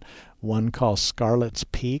habit. One called Scarlet's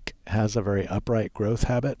Peak has a very upright growth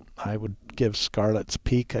habit. I would give Scarlet's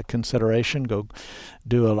Peak a consideration. Go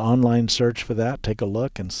do an online search for that. Take a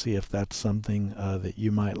look and see if that's something that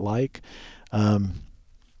you might like.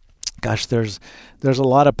 Gosh, there's a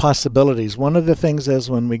lot of possibilities. One of the things is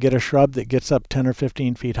when we get a shrub that gets up 10 or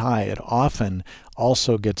 15 feet high, it often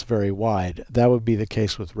also gets very wide. That would be the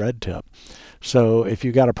case with red tip. So if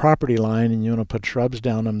you got a property line and you want to put shrubs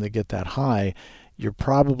down them that get that high, you're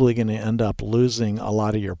probably going to end up losing a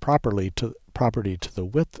lot of your property to the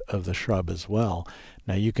width of the shrub as well.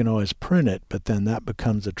 Now you can always prune it, but then that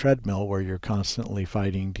becomes a treadmill where you're constantly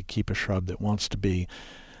fighting to keep a shrub that wants to be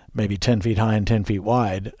maybe 10 feet high and 10 feet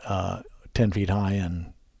wide, 10 feet high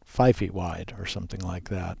and 5 feet wide or something like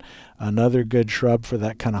that. Another good shrub for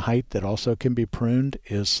that kind of height that also can be pruned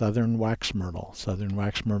is southern wax myrtle. Southern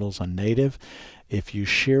wax myrtle is a native. If you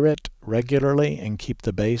shear it regularly and keep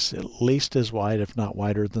the base at least as wide, if not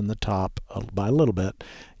wider than the top by a little bit,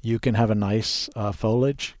 you can have a nice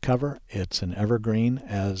foliage cover. It's an evergreen,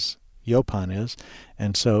 as Yopon is,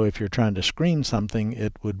 and so if you're trying to screen something,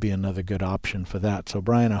 it would be another good option for that. So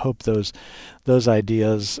Brian, I hope those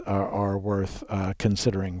ideas are worth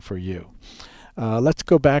considering for you. Let's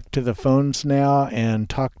go back to the phones now and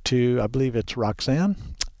talk to, I believe it's Roxanne.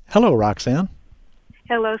 Hello, Roxanne.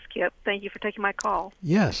 Hello, Skip. Thank you for taking my call.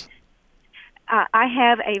 Yes. I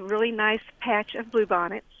have a really nice patch of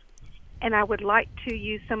bluebonnets, and I would like to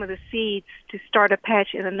use some of the seeds to start a patch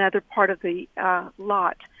in another part of the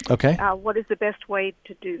lot. Okay. What is the best way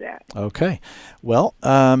to do that? Okay. Well,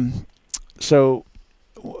 so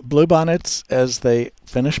bluebonnets, as they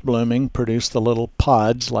finish blooming, produce the little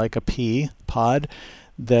pods like a pea pod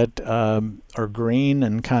that are green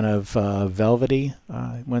and kind of velvety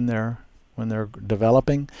when they're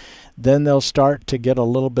developing. Then they'll start to get a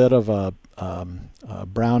little bit of a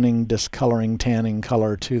browning, discoloring, tanning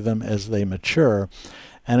color to them as they mature.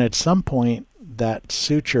 And at some point, that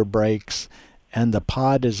suture breaks and the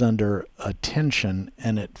pod is under a tension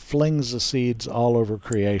and it flings the seeds all over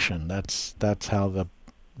creation. That's how the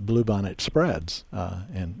bluebonnet spreads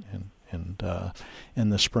in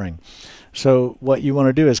the spring. So what you want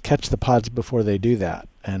to do is catch the pods before they do that.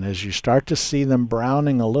 And as you start to see them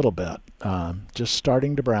browning a little bit, just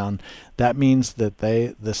starting to brown, that means that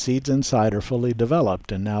the seeds inside are fully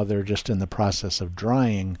developed, and now they're just in the process of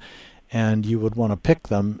drying. and you would want to pick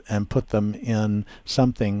them and put them in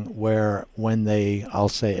something where when they, I'll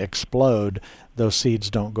say, explode, those seeds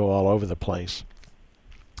don't go all over the place.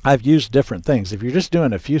 I've used different things. If you're just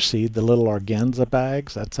doing a few seed, the little organza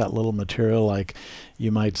bags, that's that little material like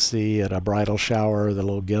you might see at a bridal shower, the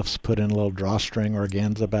little gifts put in a little drawstring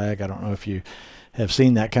organza bag. I don't know if you have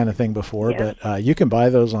seen that kind of thing before, Yes. but you can buy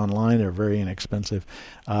those online. They're very inexpensive.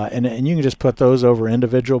 And you can just put those over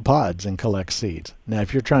individual pods and collect seeds. Now,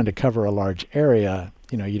 if you're trying to cover a large area,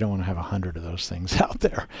 you don't want to have 100 of those things out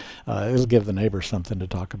there. It'll give the neighbors something to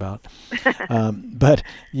talk about. But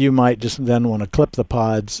you might just then want to clip the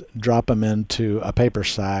pods, drop them into a paper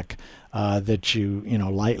sack that you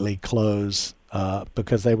lightly close,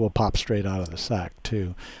 because they will pop straight out of the sack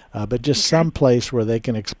too. But just some place where they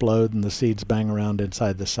can explode and the seeds bang around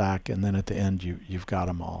inside the sack, and then at the end you've got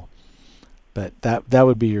them all. But that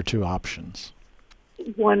would be your two options.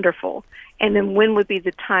 Wonderful. And then when would be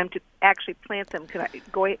the time to actually plant them? Can I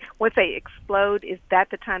go ahead, once they explode, is that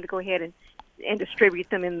the time to go ahead and distribute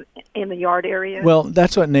them in the yard area? Well,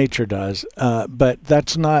 that's what nature does, but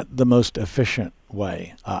that's not the most efficient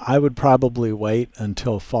way. I would probably wait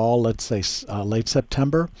until fall, let's say late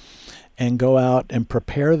September, and go out and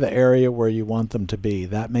prepare the area where you want them to be.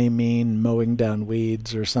 That may mean mowing down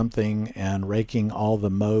weeds or something and raking all the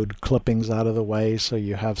mowed clippings out of the way so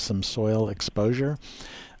you have some soil exposure.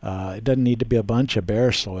 It doesn't need to be a bunch of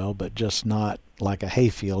bare soil, but just not like a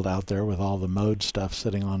hayfield out there with all the mowed stuff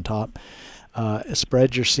sitting on top.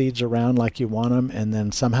 Spread your seeds around like you want them, and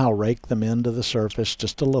then somehow rake them into the surface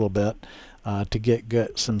just a little bit to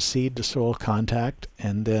get some seed to soil contact.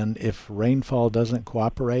 And then if rainfall doesn't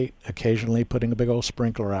cooperate, occasionally putting a big old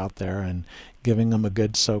sprinkler out there and giving them a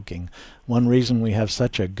good soaking. One reason we have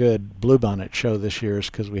such a good bluebonnet show this year is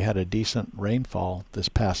because we had a decent rainfall this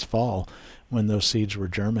past fall when those seeds were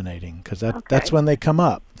germinating, because that's when they come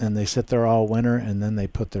up and they sit there all winter, and then they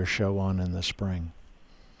put their show on in the spring.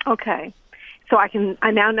 Okay. So I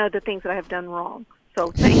now know the things that I have done wrong.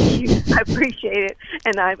 So thank you. I appreciate it,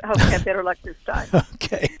 and I hope I have better luck this time.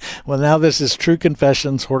 Okay. Well, now this is True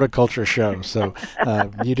Confessions Horticulture Show, so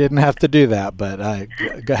you didn't have to do that, but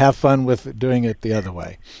have fun with doing it the other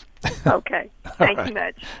way. Okay. Thank you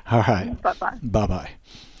much. All right. Bye-bye. Bye-bye.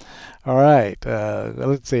 All right.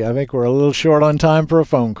 Let's see. I think we're a little short on time for a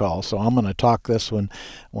phone call, so I'm going to talk this one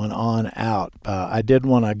on out. I did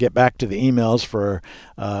want to get back to the emails for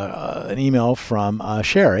an email from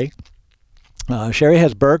Sherry. Sherry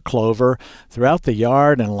has bird clover throughout the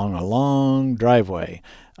yard and along a long driveway.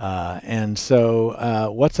 And so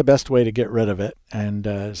what's the best way to get rid of it?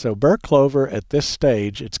 And so bird clover at this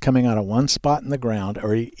stage, it's coming out of one spot in the ground,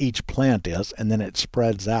 or each plant is, and then it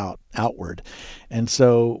spreads outward. And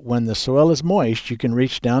so when the soil is moist, you can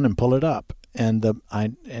reach down and pull it up. And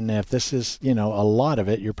if this is, a lot of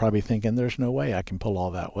it, you're probably thinking, there's no way I can pull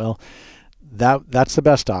all that. Well, that's the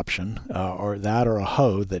best option, or a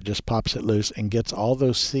hoe that just pops it loose and gets all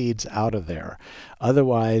those seeds out of there.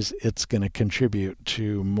 Otherwise, it's going to contribute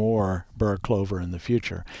to more bird clover in the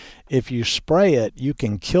future. If you spray it, you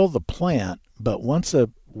can kill the plant, but once a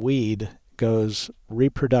weed goes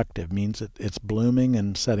reproductive, means it's blooming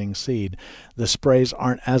and setting seed, the sprays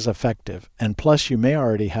aren't as effective. And plus, you may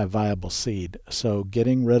already have viable seed. So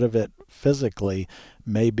getting rid of it physically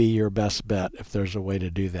may be your best bet if there's a way to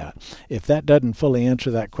do that. If that doesn't fully answer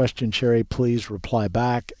that question, Sherry, please reply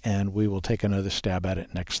back and we will take another stab at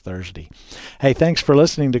it next Thursday. Hey, thanks for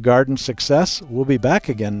listening to Garden Success. We'll be back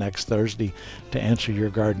again next Thursday to answer your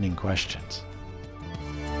gardening questions.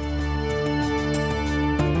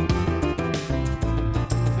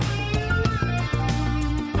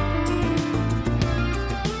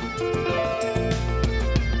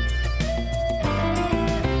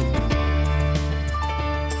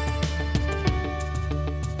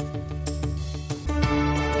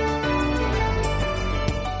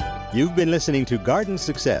 You've been listening to Garden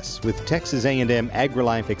Success with Texas A&M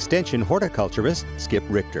AgriLife Extension horticulturist Skip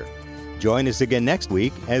Richter. Join us again next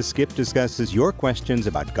week as Skip discusses your questions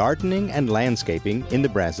about gardening and landscaping in the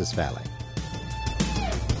Brazos Valley.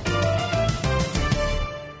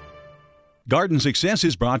 Garden Success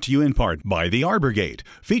is brought to you in part by the Arbor Gate,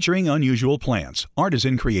 featuring unusual plants,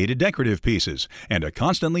 artisan-created decorative pieces, and a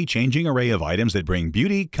constantly changing array of items that bring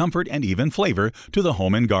beauty, comfort, and even flavor to the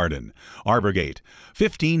home and garden. Arbor Gate,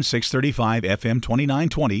 15635 FM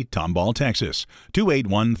 2920, Tomball, Texas,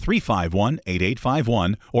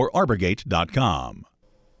 281-351-8851, or arborgate.com.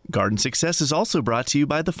 Garden Success is also brought to you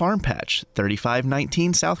by The Farm Patch,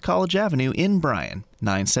 3519 South College Avenue in Bryan,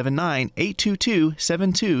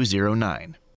 979-822-7209.